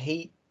used to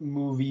hate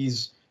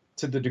movies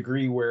to the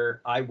degree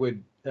where I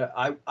would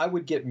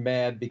get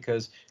mad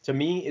because to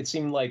me it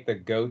seemed like the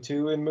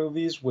go-to in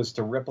movies was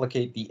to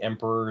replicate the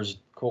Emperor's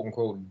quote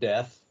unquote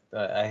death.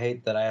 I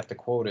hate that I have to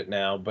quote it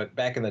now, but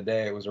back in the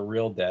day it was a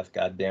real death,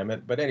 god damn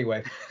it. But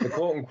anyway, the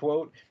quote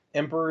unquote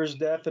Emperor's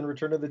death in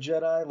Return of the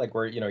Jedi,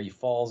 where he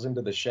falls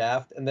into the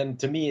shaft, and then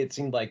to me it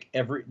seemed like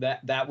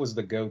that was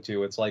the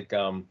go-to. It's like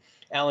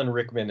Alan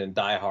Rickman in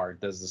Die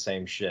Hard does the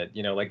same shit.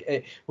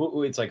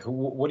 It's like,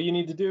 what do you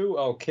need to do?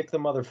 Oh, kick the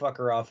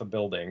motherfucker off a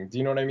building. Do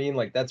you know what I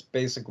mean? That's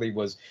basically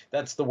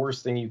that's the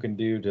worst thing you can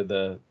do to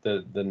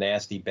the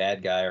nasty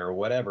bad guy or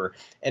whatever.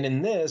 And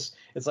in this,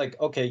 it's like,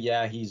 okay,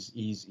 yeah,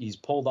 he's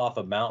pulled off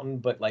a mountain,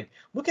 but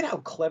look at how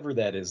clever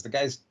that is. The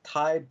guy's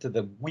tied to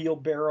the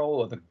wheelbarrow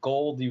of the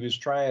gold he was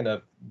trying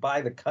to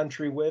buy the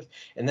country with,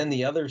 and then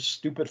the other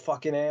stupid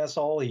fucking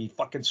asshole, he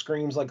fucking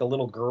screams like a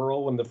little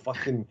girl when the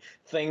fucking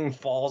thing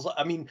falls.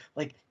 I mean,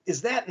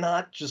 is that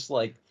not just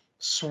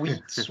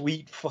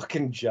sweet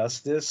fucking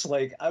justice?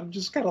 I'm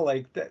just kind of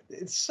that.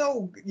 It's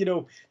so,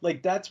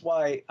 that's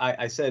why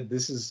I said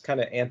this is kind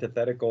of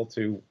antithetical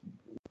to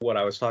what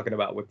I was talking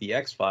about with the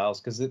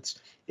X-Files, because it's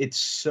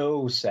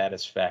so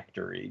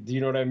satisfactory. Do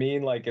you know what I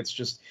mean? It's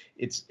just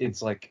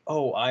it's like,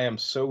 oh, I am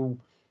so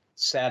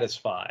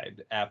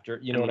satisfied after,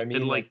 you know what I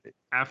mean? And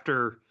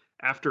after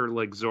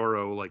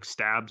Zorro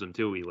stabs him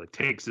too, he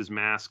takes his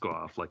mask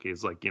off,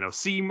 he's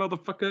see,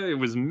 motherfucker, it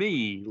was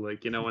me,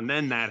 and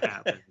then that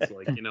happens.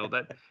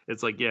 That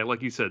it's yeah,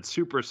 like you said,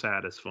 super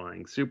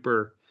satisfying,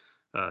 super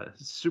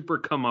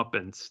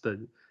comeuppance,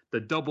 the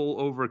double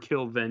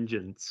overkill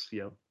vengeance.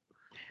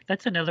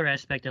 That's another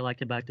aspect I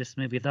liked about this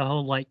movie, the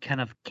whole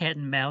kind of cat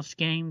and mouse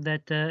game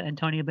that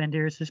Antonio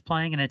Banderas is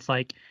playing, and it's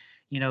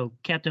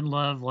Captain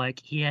Love,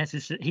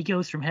 he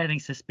goes from having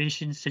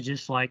suspicions to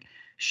just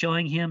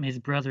showing him his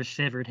brother's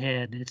severed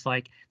head. It's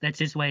that's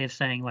his way of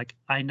saying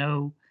I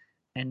know,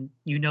 and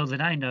you know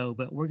that I know,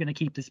 but we're going to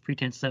keep this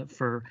pretense up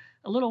for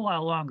a little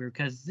while longer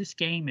because this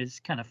game is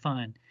kind of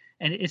fun.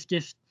 And it's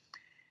just,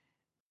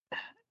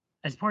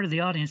 as part of the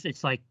audience,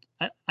 it's I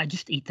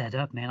just eat that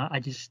up, man.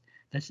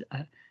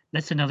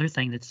 That's another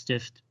thing that's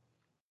just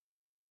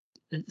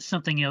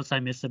something else I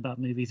miss about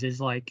movies is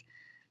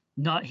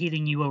not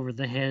hitting you over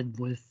the head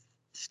with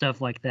stuff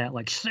like that.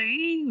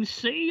 See,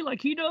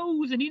 he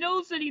knows, and he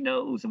knows that he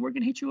knows, and we're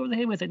gonna hit you over the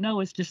head with it. No,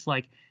 it's just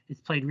it's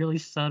played really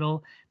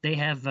subtle. They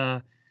have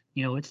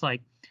it's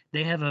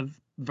they have a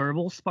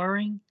verbal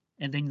sparring,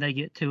 and then they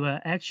get to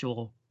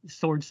actual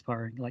sword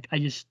sparring.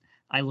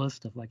 I love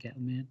stuff like that,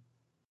 man.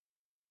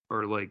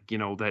 Or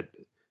that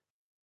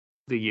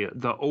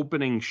the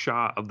opening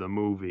shot of the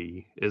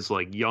movie is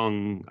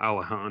young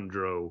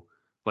Alejandro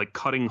like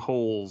cutting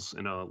holes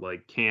in a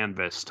like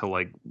canvas to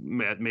like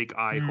make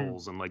eye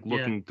holes and like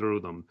looking through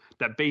them.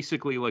 That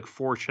basically like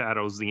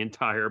foreshadows the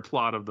entire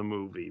plot of the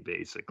movie,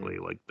 basically,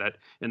 like that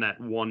in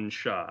that one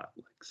shot.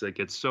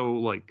 It's so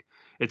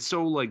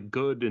like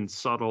good and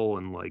subtle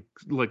and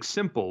like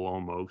simple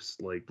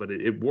almost, like, but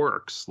it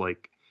works.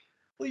 Like,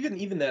 well,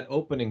 even that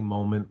opening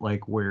moment,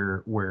 like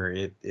where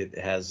it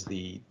has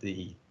the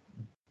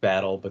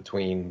battle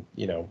between,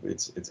 you know,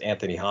 it's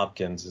Anthony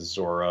Hopkins as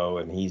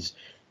Zorro, and he's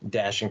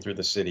dashing through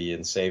the city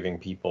and saving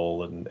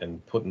people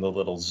and putting the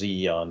little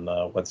Z on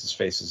what's his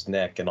face's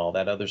neck and all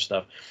that other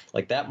stuff.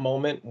 Like that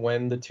moment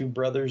when the two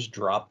brothers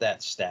drop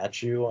that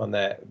statue on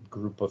that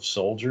group of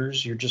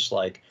soldiers, you're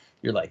like,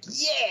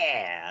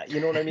 yeah, you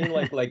know what I mean?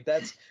 like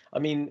that's, I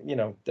mean, you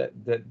know, that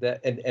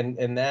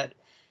and that,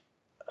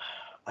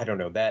 I don't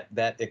know,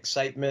 that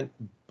excitement,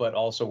 but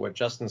also what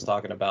Justin's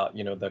talking about,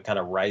 you know, the kind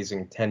of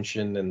rising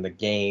tension and the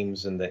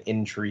games and the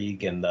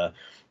intrigue and the,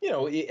 you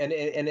know, and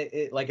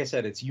it, like I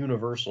said, it's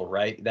universal,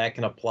 right? That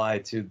can apply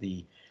to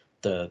the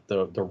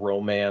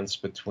romance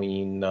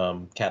between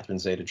Catherine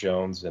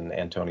Zeta-Jones and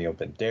Antonio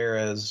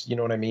Banderas. You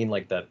know what I mean?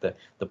 Like the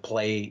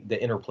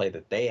interplay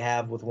that they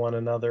have with one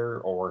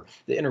another, or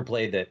the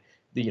interplay that,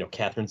 you know,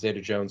 Catherine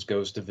Zeta-Jones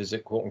goes to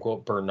visit, quote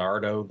unquote,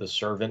 Bernardo, the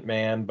servant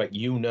man, but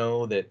you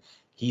know that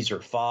he's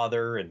her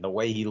father, and the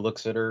way he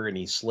looks at her and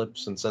he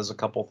slips and says a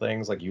couple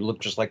things like, you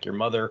look just like your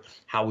mother.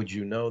 How would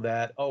you know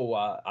that? Oh,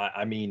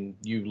 I mean,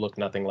 you look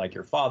nothing like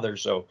your father,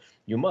 so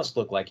you must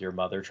look like your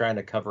mother, trying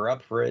to cover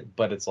up for it.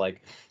 But it's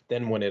like,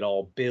 then when it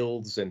all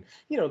builds, and,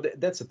 you know,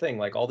 that's the thing,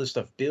 like all this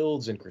stuff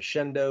builds and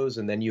crescendos,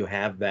 and then you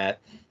have that,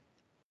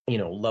 you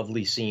know,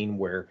 lovely scene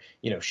where,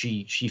 you know,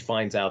 she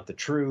finds out the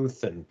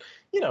truth, and,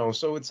 you know,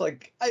 so it's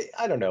like,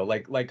 I don't know,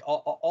 like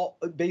all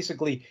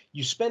basically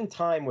you spend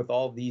time with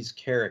all these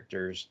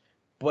characters,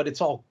 but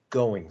it's all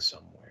going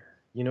somewhere.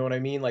 You know what I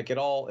mean? Like it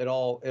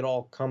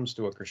all comes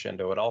to a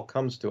crescendo. It all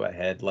comes to a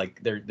head.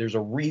 Like there's a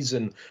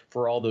reason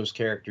for all those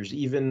characters.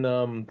 Even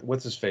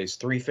what's his face,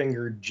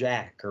 Three-Fingered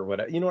Jack or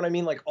whatever. You know what I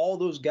mean? Like all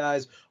those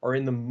guys are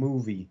in the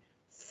movie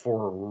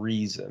for a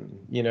reason.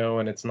 You know,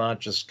 and it's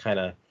not just kind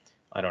of,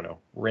 I don't know,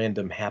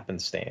 random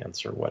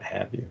happenstance or what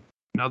have you.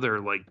 Another,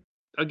 like,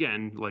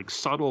 again, like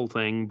subtle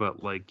thing,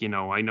 but like, you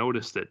know, I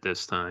noticed it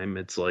this time.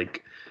 It's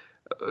like,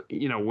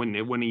 you know,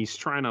 when he's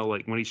trying to,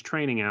 like, when he's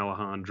training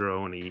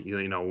Alejandro, and he,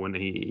 you know, when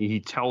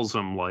he tells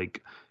him,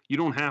 like, you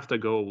don't have to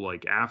go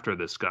like after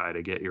this guy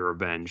to get your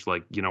revenge.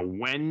 Like, you know,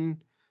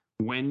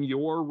 when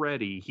you're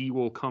ready, he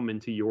will come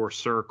into your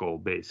circle,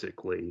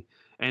 basically.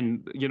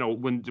 And, you know,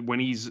 when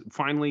he's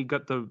finally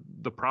got the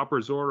proper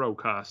Zorro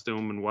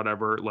costume and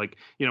whatever, like,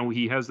 you know,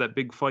 he has that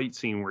big fight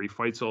scene where he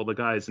fights all the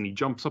guys and he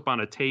jumps up on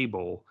a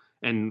table,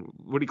 and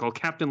what do you call,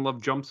 Captain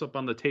Love jumps up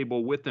on the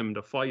table with him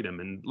to fight him,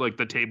 and like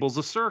the table's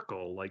a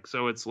circle, like,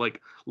 so it's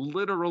like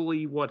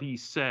literally what he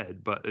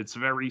said, but it's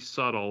very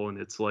subtle, and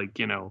it's like,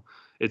 you know,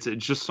 it's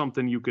just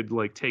something you could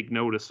like take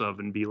notice of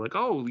and be like,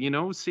 oh, you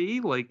know, see,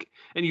 like,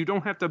 and you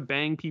don't have to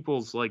bang people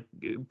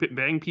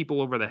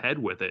over the head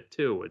with it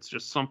too. It's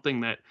just something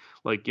that,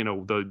 like, you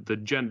know,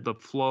 the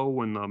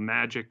flow and the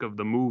magic of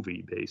the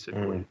movie,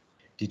 basically.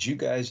 Did you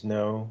guys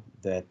know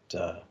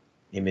that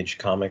Image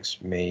Comics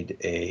made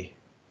a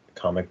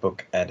comic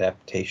book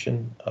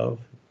adaptation of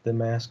The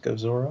Mask of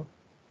Zorro?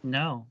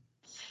 No.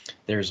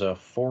 There's a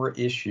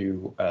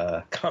 4-issue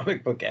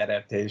comic book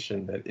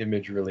adaptation that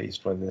Image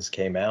released when this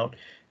came out.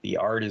 The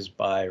art is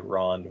by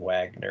Ron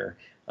Wagner.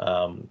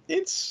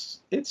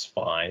 It's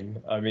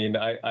fine. I mean,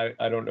 I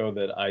don't know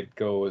that I'd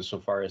go so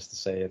far as to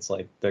say it's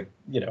like the,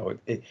 you know,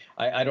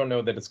 I don't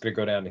know that it's going to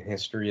go down in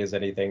history as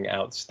anything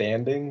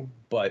outstanding,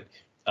 but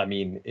I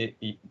mean,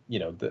 you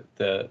know,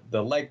 the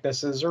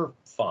likenesses are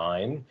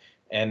fine.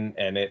 And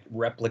it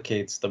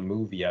replicates the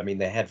movie. I mean,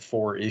 they had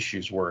 4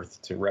 issues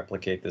worth to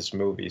replicate this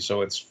movie,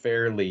 so it's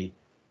fairly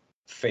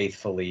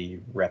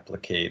faithfully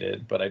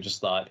replicated. But I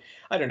just thought,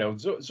 I don't know,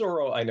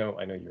 Zorro. I know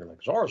you're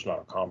like, Zorro's not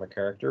a comic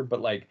character,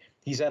 but like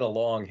he's had a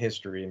long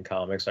history in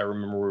comics. I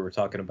remember we were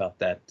talking about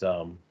that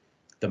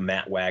the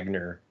Matt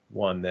Wagner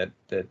one that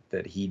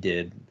he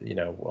did, you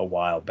know, a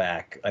while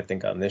back, I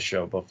think on this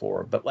show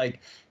before. But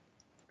like,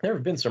 there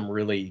have been some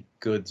really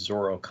good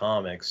Zorro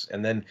comics.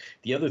 And then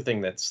the other thing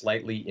that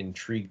slightly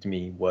intrigued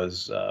me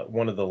was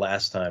one of the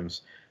last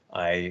times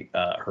I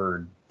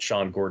heard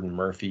Sean Gordon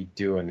Murphy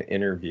do an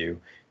interview,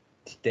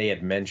 they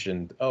had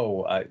mentioned,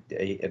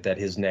 that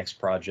his next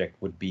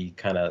project would be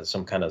kind of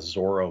some kind of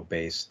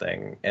Zorro-based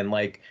thing. And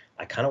like,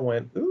 I kind of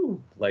went,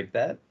 ooh, like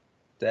that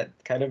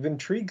kind of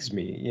intrigues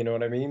me, you know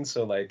what I mean?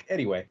 So like,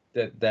 anyway,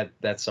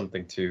 that's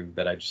something too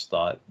that I just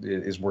thought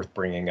is worth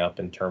bringing up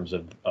in terms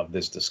of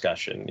this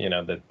discussion, you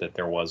know, that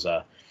there was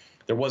a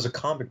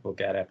comic book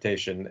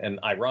adaptation.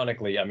 And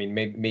ironically, I mean,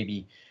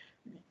 maybe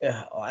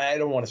I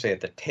don't want to say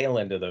at the tail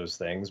end of those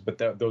things, but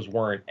those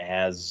weren't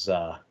as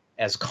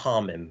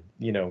common,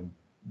 you know,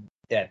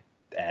 at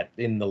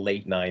in the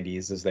late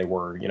 90s as they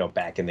were, you know,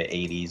 back in the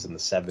 80s and the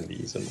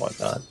 70s and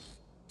whatnot.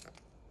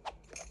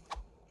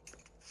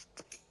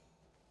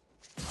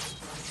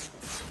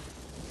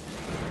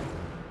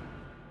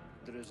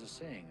 is a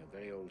saying, a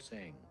very old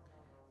saying.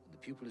 When the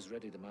pupil is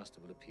ready, the master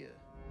will appear.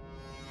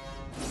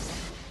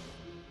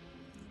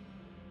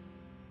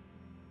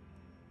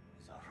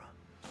 Zorro.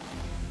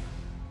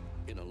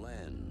 In a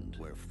land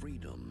where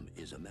freedom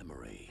is a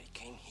memory. I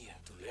came here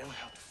to learn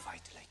how to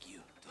fight like you,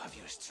 to have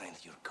your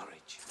strength, your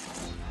courage.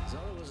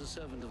 Zorro was a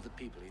servant of the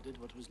people. He did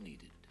what was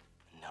needed.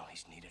 And now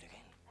he's needed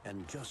again.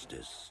 And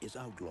justice is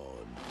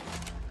outlawed.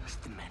 That's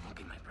the man who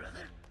be my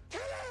brother.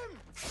 Kill him!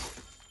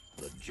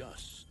 The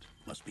just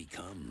must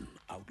become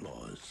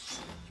outlaws.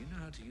 Do you know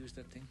how to use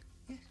that thing?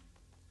 Yes.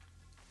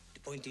 The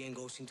pointy end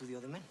goes into the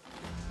other man.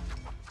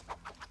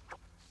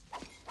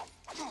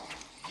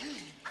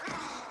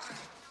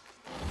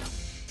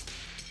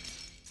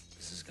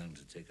 This is going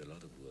to take a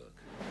lot of work.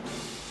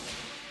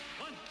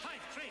 1, 5,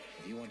 3.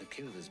 If you want to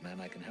kill this man,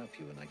 I can help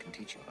you, and I can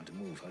teach you how to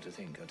move, how to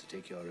think, how to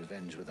take your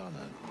revenge with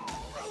honor.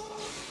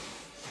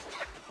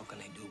 How can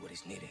I do what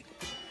is needed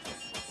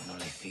when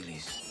all I feel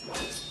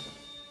is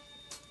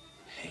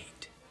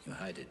hate? You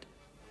hide it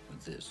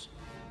with this.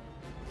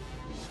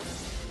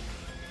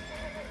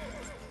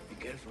 Be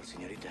careful,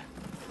 señorita.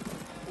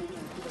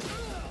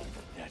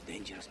 There are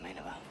dangerous men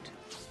about.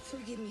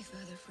 Forgive me,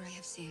 Father, for I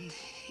have sinned.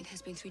 It has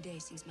been 3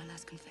 days since my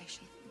last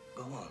confession.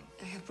 Go on.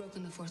 I have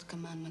broken the 4th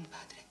commandment,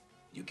 Padre.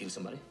 You killed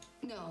somebody?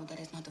 No, that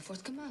is not the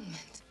 4th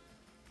commandment.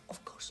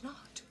 Of course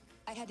not.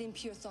 I had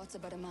impure thoughts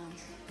about a man.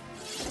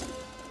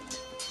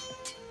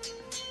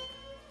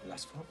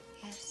 Lustful?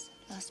 Yes,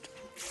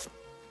 lustful.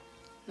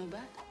 No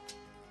bad?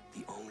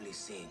 The only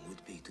sin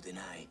would be to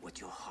deny what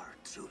your heart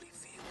truly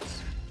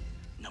feels.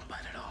 Not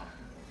bad at all.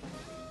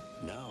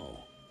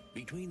 Now,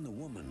 between the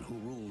woman who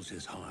rules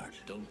his heart.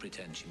 Don't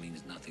pretend she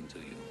means nothing to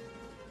you.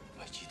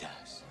 But she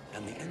does.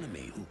 And the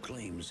enemy who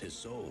claims his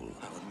soul.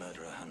 I would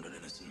murder 100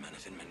 innocent men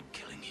if it meant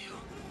killing you.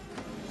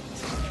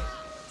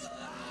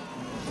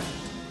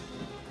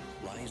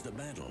 Lies the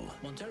battle.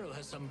 Montero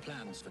has some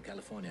plans for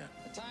California.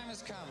 The time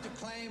has come to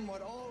claim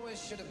what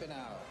always should have been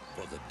ours.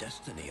 For the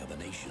destiny of a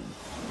nation.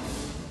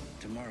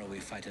 Tomorrow we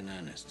fight in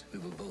earnest. We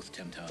will both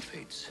tempt our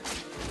fates.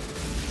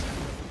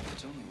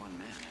 It's only one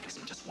man. It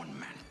isn't just one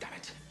man, damn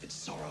it.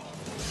 It's Zorro.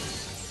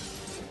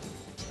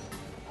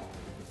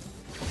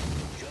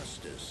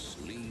 Justice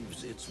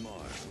leaves its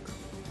mark.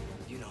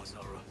 You know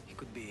Zorro. He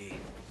could be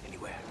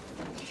anywhere.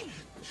 Did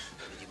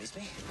you miss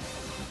me?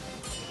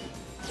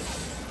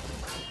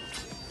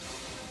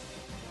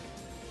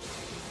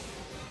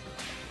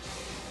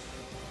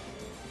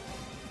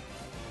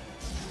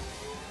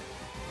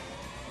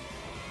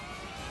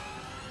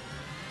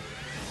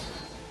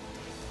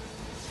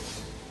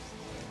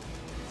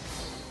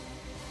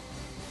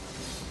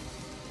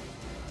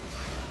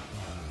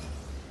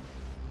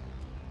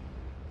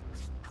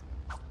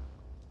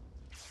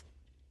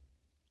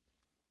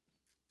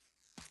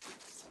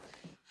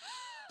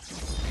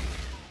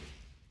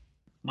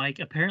 Mike,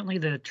 apparently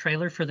the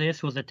trailer for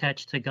this was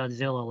attached to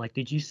Godzilla. Like,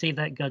 did you see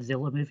that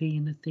Godzilla movie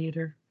in the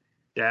theater?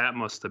 That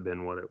must have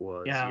been what it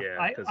was. Yeah,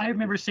 I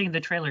remember seeing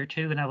the trailer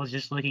too, and I was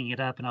just looking it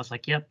up, and I was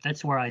like, yep,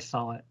 that's where I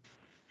saw it.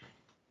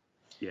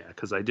 Yeah,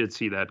 because I did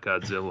see that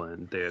Godzilla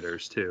in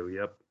theaters too.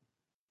 Yep.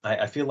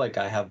 I feel like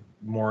I have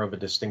more of a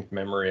distinct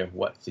memory of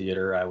what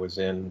theater I was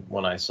in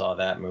when I saw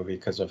that movie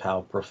because of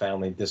how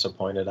profoundly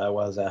disappointed I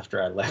was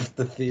after I left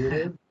the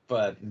theater.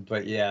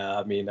 but yeah,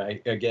 I mean,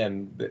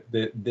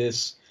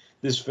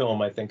 this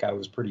film I think I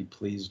was pretty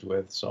pleased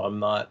with, so I'm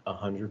not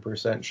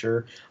 100%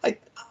 sure. I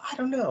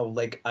don't know,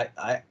 like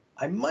I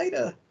might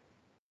have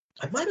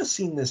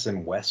seen this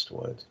in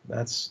Westwood.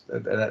 That's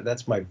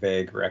my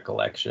vague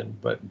recollection,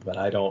 but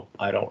I don't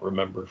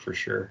remember for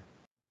sure.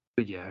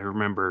 But yeah, I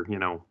remember,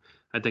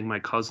 I think my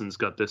cousins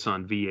got this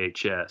on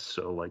VHS,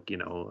 so like,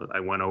 I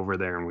went over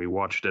there and we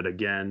watched it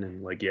again,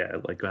 and like, yeah,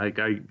 like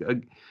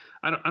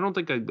I don't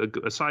think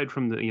aside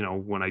from the,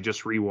 when I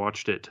just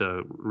rewatched it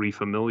to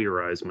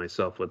refamiliarize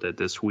myself with it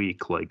this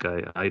week, like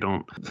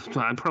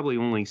I've probably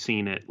only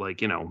seen it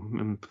like,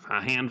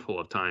 a handful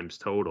of times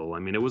total. I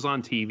mean, it was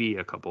on TV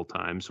a couple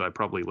times, so I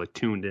probably like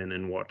tuned in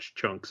and watched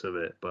chunks of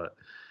it, but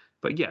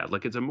yeah,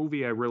 like it's a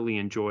movie I really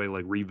enjoy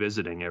like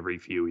revisiting every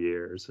few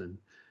years. And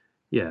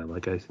yeah,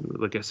 like I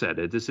said,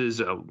 this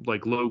is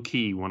like low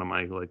key one of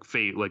my like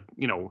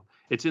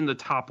it's in the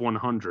top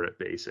 100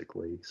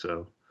 basically.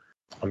 So,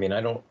 I mean,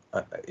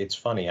 it's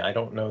funny. I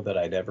don't know that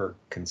I'd ever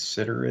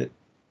consider it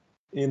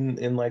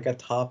in like a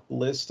top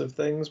list of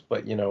things,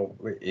 but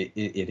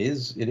it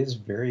is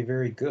very,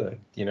 very good,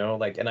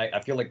 like, and I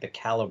feel like the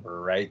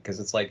caliber, right? Because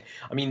it's like,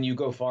 I mean, you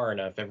go far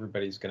enough,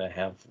 everybody's going to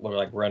have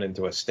like run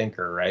into a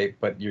stinker, right?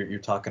 But you're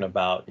talking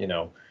about,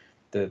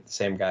 the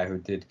same guy who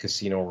did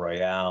Casino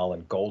Royale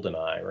and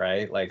GoldenEye,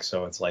 right? Like,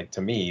 so it's like,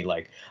 to me,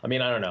 like, I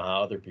mean, I don't know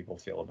how other people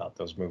feel about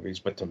those movies,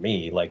 but to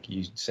me, like,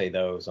 you say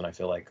those and I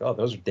feel like, oh,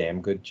 those are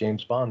damn good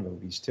James Bond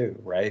movies too,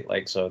 right?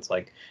 Like, so it's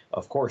like,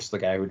 of course, the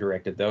guy who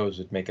directed those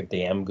would make a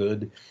damn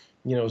good,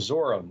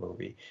 Zorro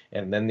movie.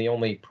 And then the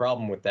only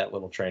problem with that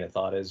little train of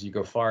thought is you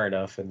go far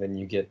enough and then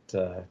you get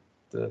the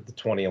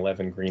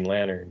 2011 Green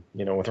Lantern,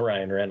 with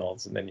Ryan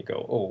Reynolds, and then you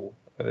go, oh,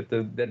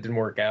 that didn't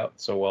work out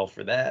so well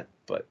for that.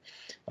 But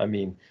I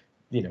mean,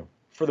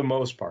 for the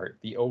most part,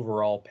 the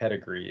overall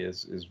pedigree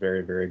is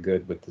very, very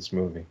good with this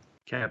movie.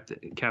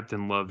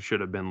 Captain Love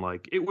should have been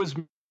like, it was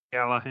me,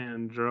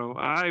 Alejandro.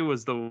 I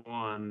was the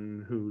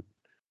one who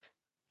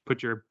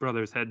put your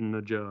brother's head in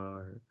the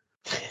jar.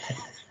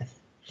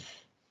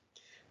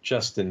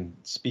 Justin,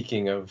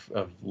 speaking of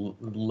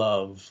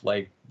love,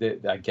 like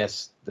I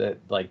guess that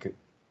like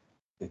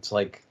it's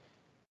like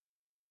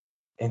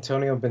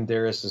Antonio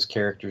Banderas'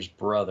 character's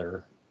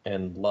brother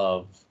and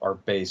Love are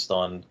based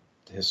on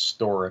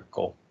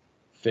historical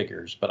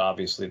figures, but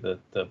obviously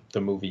the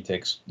movie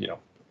takes,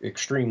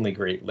 extremely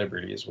great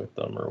liberties with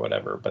them or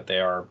whatever, but they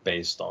are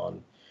based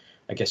on,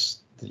 I guess,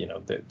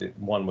 the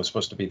one was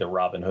supposed to be the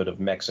Robin Hood of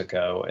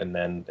Mexico, and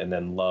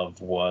then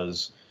Love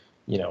was,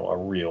 a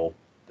real,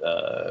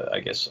 I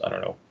guess, I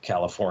don't know,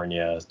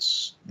 California,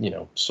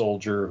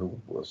 soldier who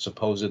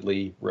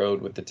supposedly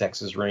rode with the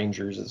Texas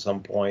Rangers at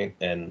some point,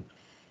 and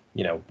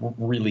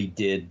really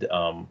did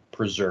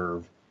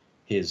preserve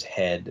his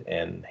head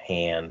and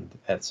hand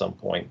at some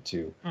point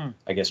to,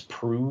 I guess,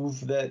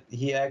 prove that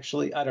he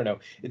actually, I don't know.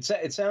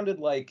 It sounded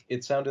like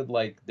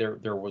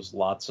there was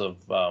lots of,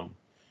 I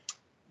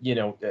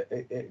don't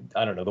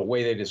know. The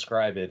way they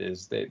describe it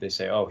is they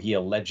say, oh, he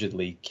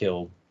allegedly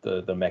killed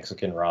the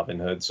Mexican Robin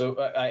Hood. So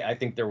I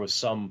think there was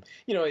some,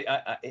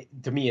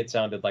 to me, it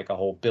sounded like a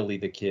whole Billy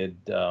the Kid,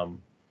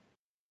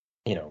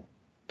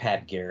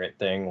 Pat Garrett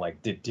thing.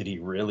 Like, did he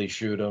really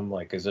shoot him?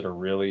 Like, is it a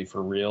really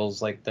for reals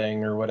like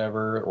thing or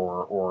whatever?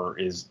 Or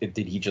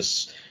did he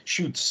just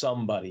shoot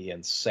somebody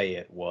and say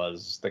it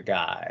was the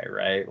guy,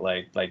 right?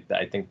 Like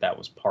I think that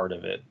was part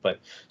of it. But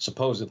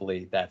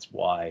supposedly that's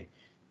why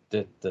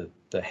the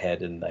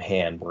head and the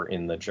hand were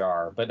in the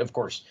jar. But of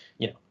course,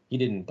 he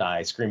didn't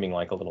die screaming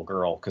like a little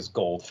girl because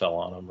gold fell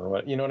on him or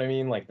what. You know what I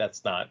mean? Like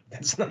that's not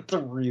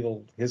the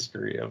real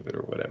history of it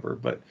or whatever.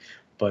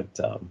 But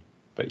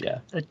yeah.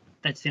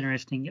 That's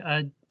interesting.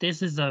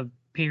 This is a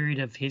period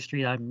of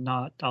history I'm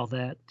not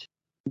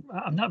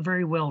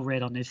very well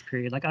read on this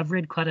period. Like I've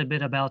read quite a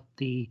bit about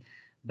the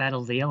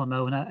Battle of the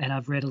Alamo, and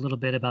I've read a little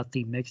bit about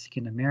the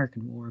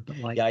Mexican-American War. But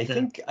like, I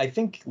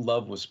think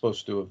Love was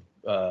supposed to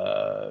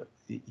have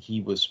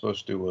he was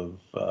supposed to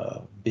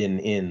have been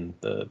in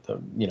the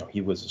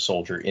he was a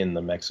soldier in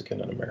the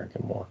Mexican and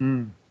American War.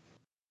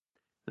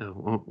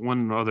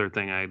 One other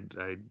thing I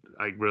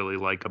really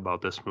like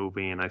about this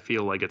movie, and I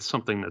feel like it's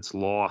something that's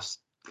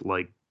lost,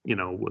 like,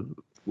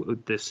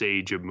 with this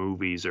age of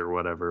movies or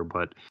whatever,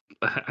 but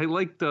I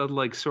like the,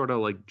 like, sort of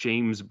like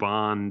James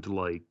Bond,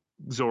 like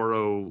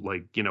Zorro,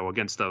 like,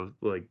 against a,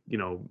 like,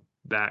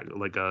 back,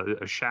 like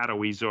a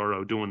shadowy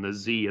Zorro doing the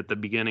Z at the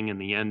beginning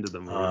and the end of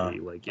the movie.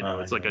 Like,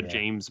 it's like a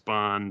James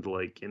Bond,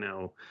 like,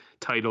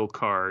 title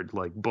card,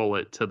 like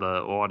bullet to the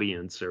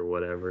audience or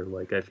whatever.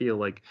 Like, I feel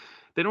like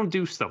they don't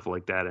do stuff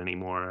like that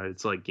anymore.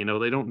 It's like, they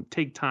don't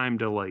take time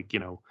to, like,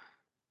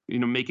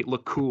 make it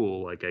look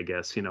cool. Like, I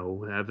guess,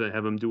 have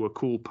them do a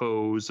cool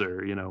pose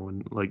or,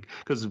 and like,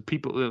 because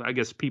I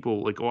guess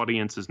people like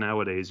audiences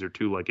nowadays are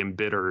too like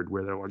embittered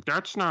where they're like,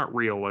 that's not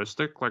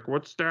realistic. Like,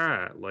 what's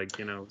that? Like,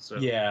 so.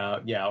 Yeah.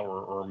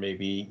 Or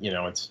maybe,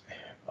 it's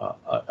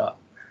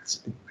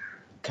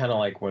kind of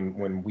like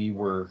when we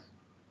were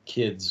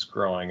kids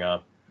growing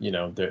up,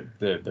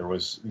 there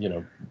was,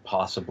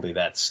 possibly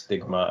that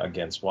stigma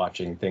against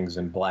watching things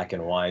in black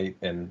and white.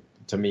 And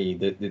to me,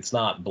 it's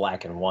not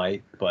black and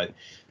white, but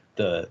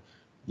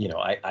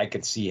I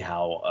could see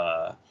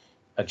how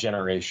a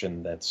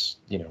generation that's,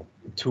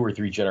 2 or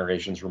 3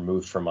 generations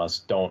removed from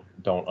us don't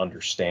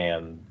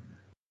understand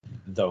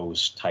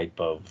those type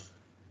of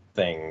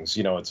things.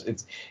 It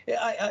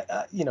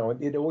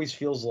always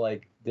feels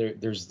like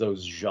there's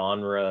those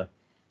genre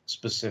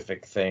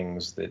specific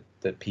things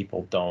that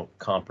people don't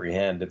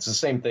comprehend. It's the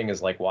same thing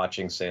as like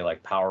watching, say,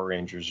 like Power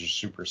Rangers or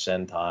Super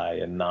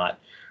Sentai and not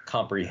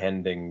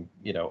comprehending,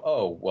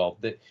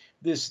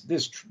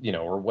 this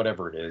or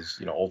whatever it is,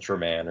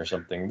 Ultraman or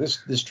something.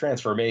 This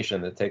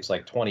transformation that takes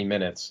like 20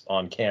 minutes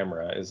on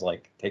camera is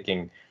like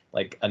taking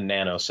like a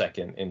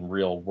nanosecond in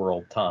real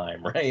world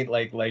time, right?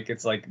 Like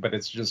it's like, but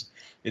it's just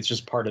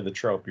part of the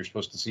trope. You're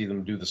supposed to see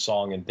them do the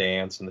song and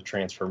dance and the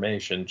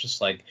transformation,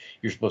 just like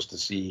you're supposed to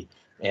see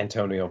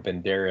Antonio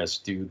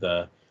Banderas do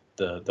the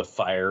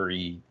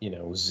fiery,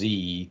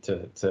 Z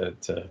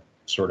to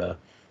sort of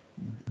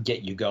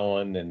get you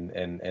going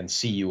and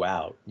see you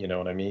out. You know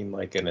what I mean?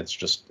 Like, and it's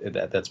just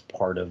that's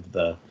part of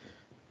the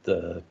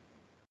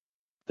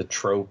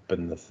trope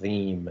and the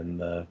theme and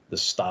the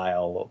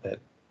style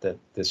that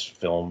this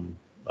film,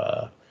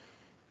 I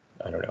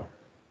don't know,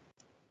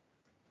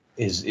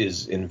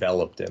 is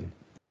enveloped in.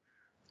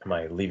 Am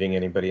I leaving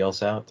anybody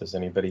else out? Does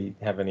anybody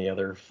have any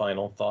other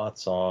final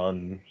thoughts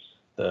on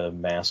the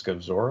Mask of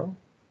Zorro?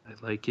 I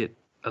like it.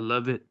 I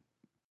love it.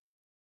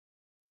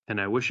 And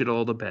I wish it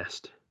all the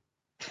best.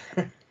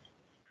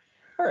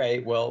 All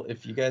right. Well,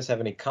 if you guys have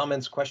any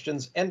comments,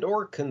 questions, and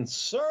or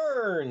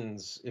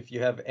concerns, if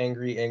you have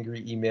angry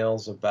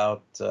emails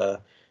about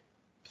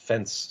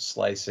fence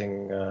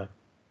slicing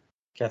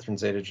Catherine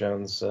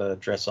Zeta-Jones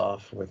dress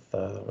off with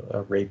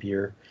a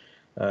rapier,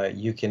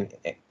 You can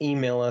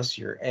email us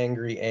your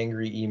angry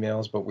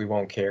emails, but we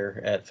won't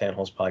care, at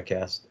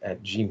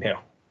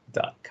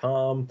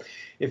fanholespodcast@gmail.com.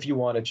 If you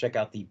want to check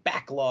out the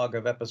backlog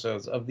of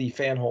episodes of the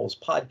Fanholes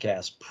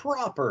podcast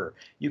proper,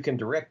 you can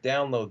direct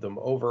download them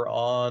over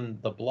on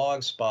the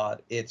blog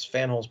spot. It's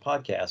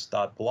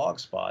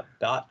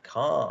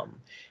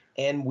fanholespodcast.blogspot.com.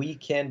 And we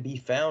can be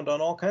found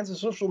on all kinds of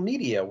social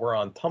media. We're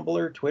on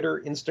Tumblr,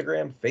 Twitter,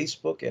 Instagram,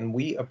 Facebook, and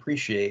we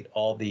appreciate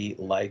all the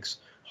likes,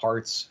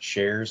 hearts,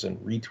 shares, and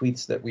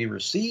retweets that we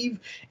receive.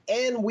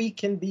 And we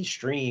can be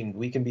streamed.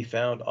 We can be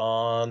found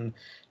on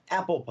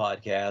Apple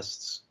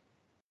Podcasts,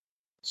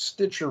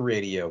 Stitcher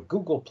Radio,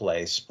 Google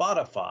Play,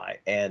 Spotify,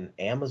 and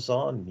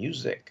Amazon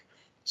Music.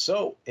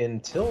 So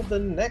until the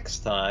next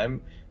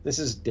time, this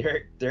is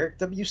Derek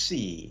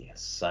WC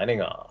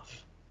signing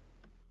off.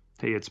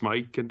 Hey, it's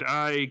Mike, and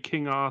I,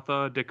 King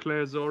Arthur,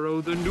 declare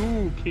Zorro the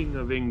new King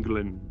of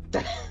England.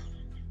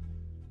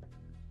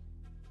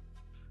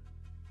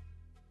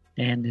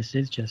 And this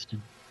is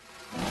Justin.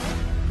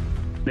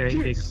 Very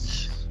big.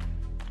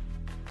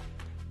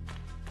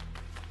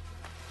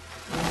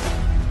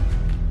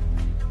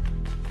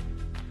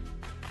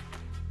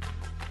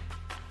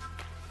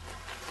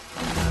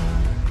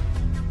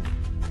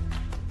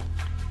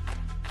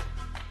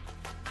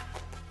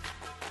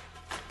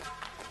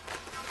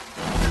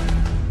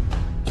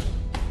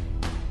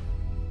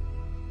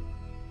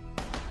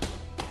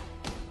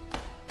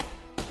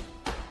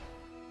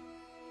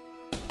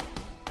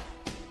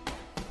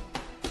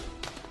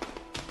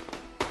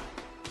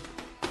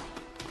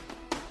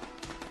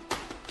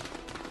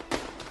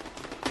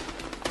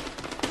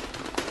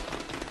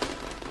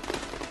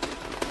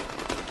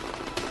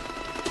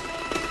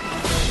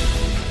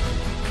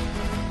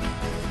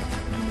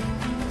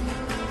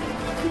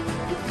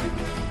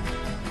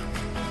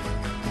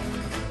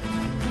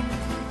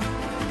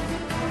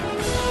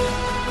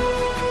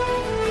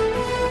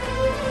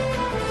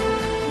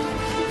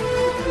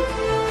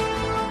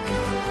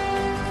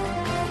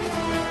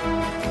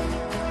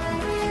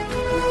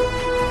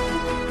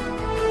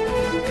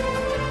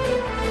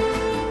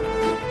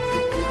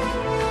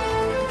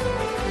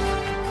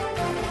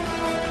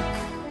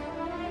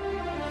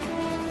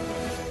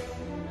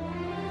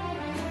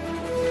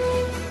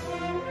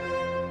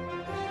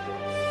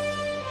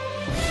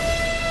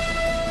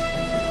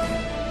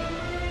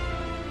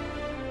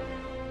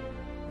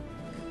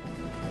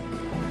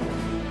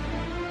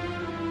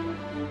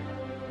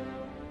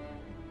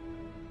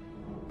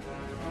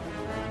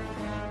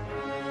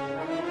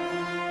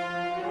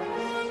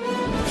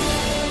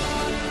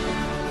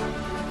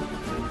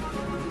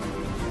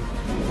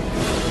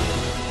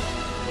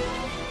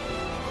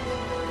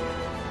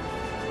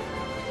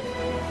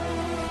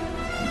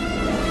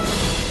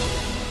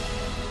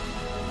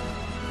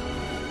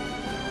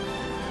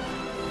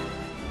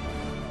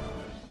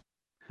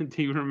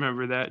 Do you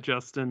remember that,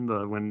 Justin?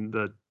 When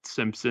the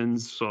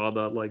Simpsons saw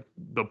the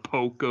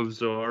poke of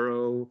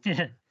Zorro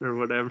or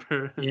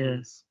whatever?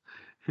 Yes.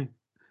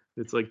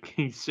 It's like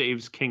he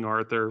saves King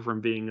Arthur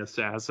from being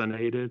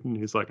assassinated, and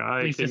he's like,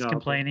 He's just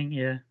complaining,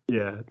 yeah.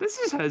 Yeah,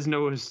 this has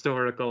no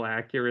historical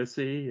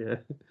accuracy. Yeah.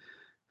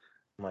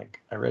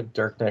 Like, I read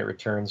Dark Knight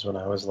Returns when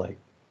I was like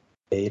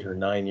 8 or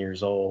 9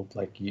 years old.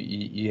 Like,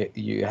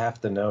 you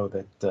have to know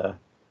that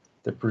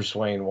Bruce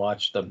Wayne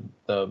watched the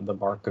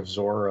Mark of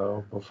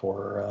Zorro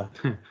before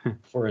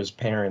his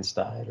parents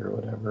died or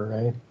whatever,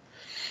 right?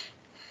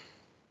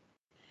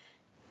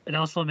 It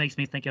also makes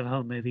me think of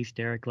home movies,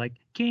 Derek, like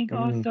King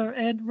Arthur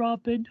and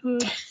Robin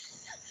Hood.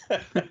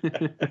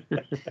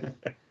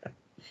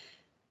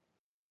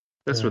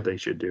 That's what they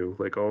should do.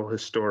 Like, all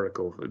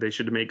historical. They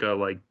should make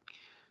a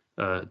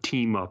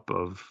team up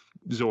of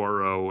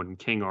Zorro and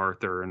King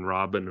Arthur and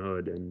Robin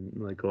Hood and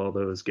like all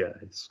those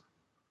guys.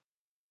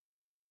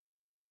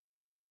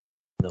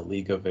 The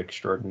League of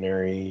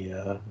Extraordinary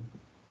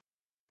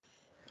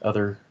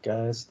other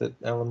guys that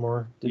Alan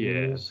Moore did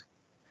use.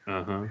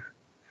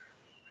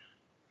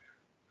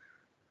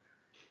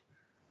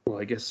 Well,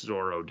 I guess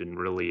Zorro didn't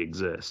really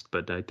exist,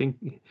 but I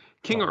think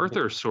King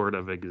Arthur sort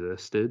of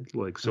existed,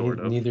 like sort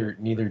of.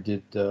 Neither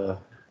did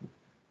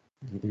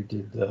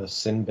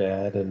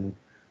Sinbad and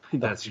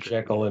That's Dr.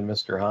 Jekyll and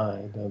Mr.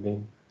 Hyde. I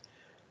mean,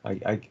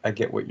 I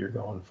get what you're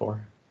going for.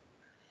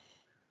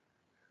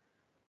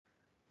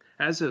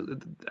 I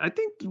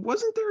think,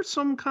 wasn't there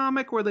some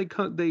comic where they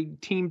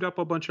teamed up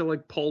a bunch of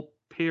like pulp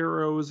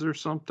heroes or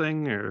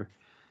something? Or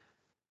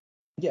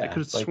yeah, I could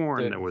have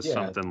sworn there was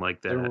something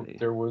like that.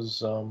 There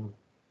was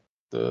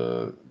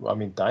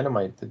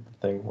Dynamite did the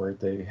thing where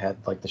they had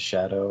like the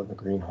Shadow and the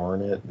Green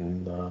Hornet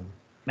and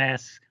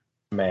Mask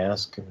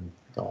and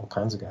all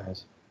kinds of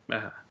guys.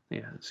 Yeah,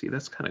 see,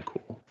 that's kind of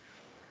cool.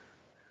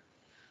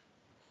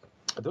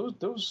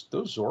 Those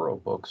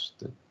Zorro books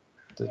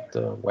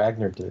that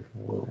Wagner did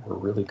were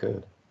really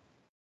good.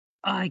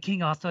 I,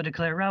 King Arthur,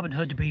 declare Robin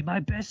Hood to be my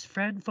best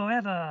friend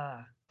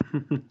forever.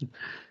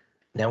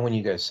 Now, when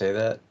you guys say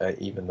that,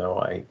 even though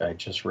I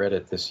just read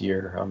it this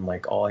year, I'm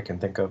like, all I can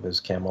think of is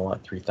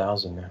Camelot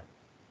 3000 now.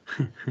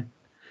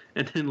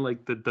 And then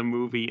like the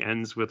movie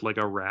ends with like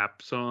a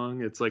rap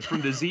song. It's like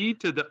from the Z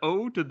to the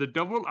O to the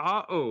double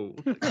R O.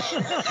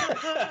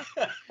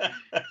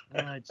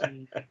 Oh,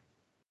 gee.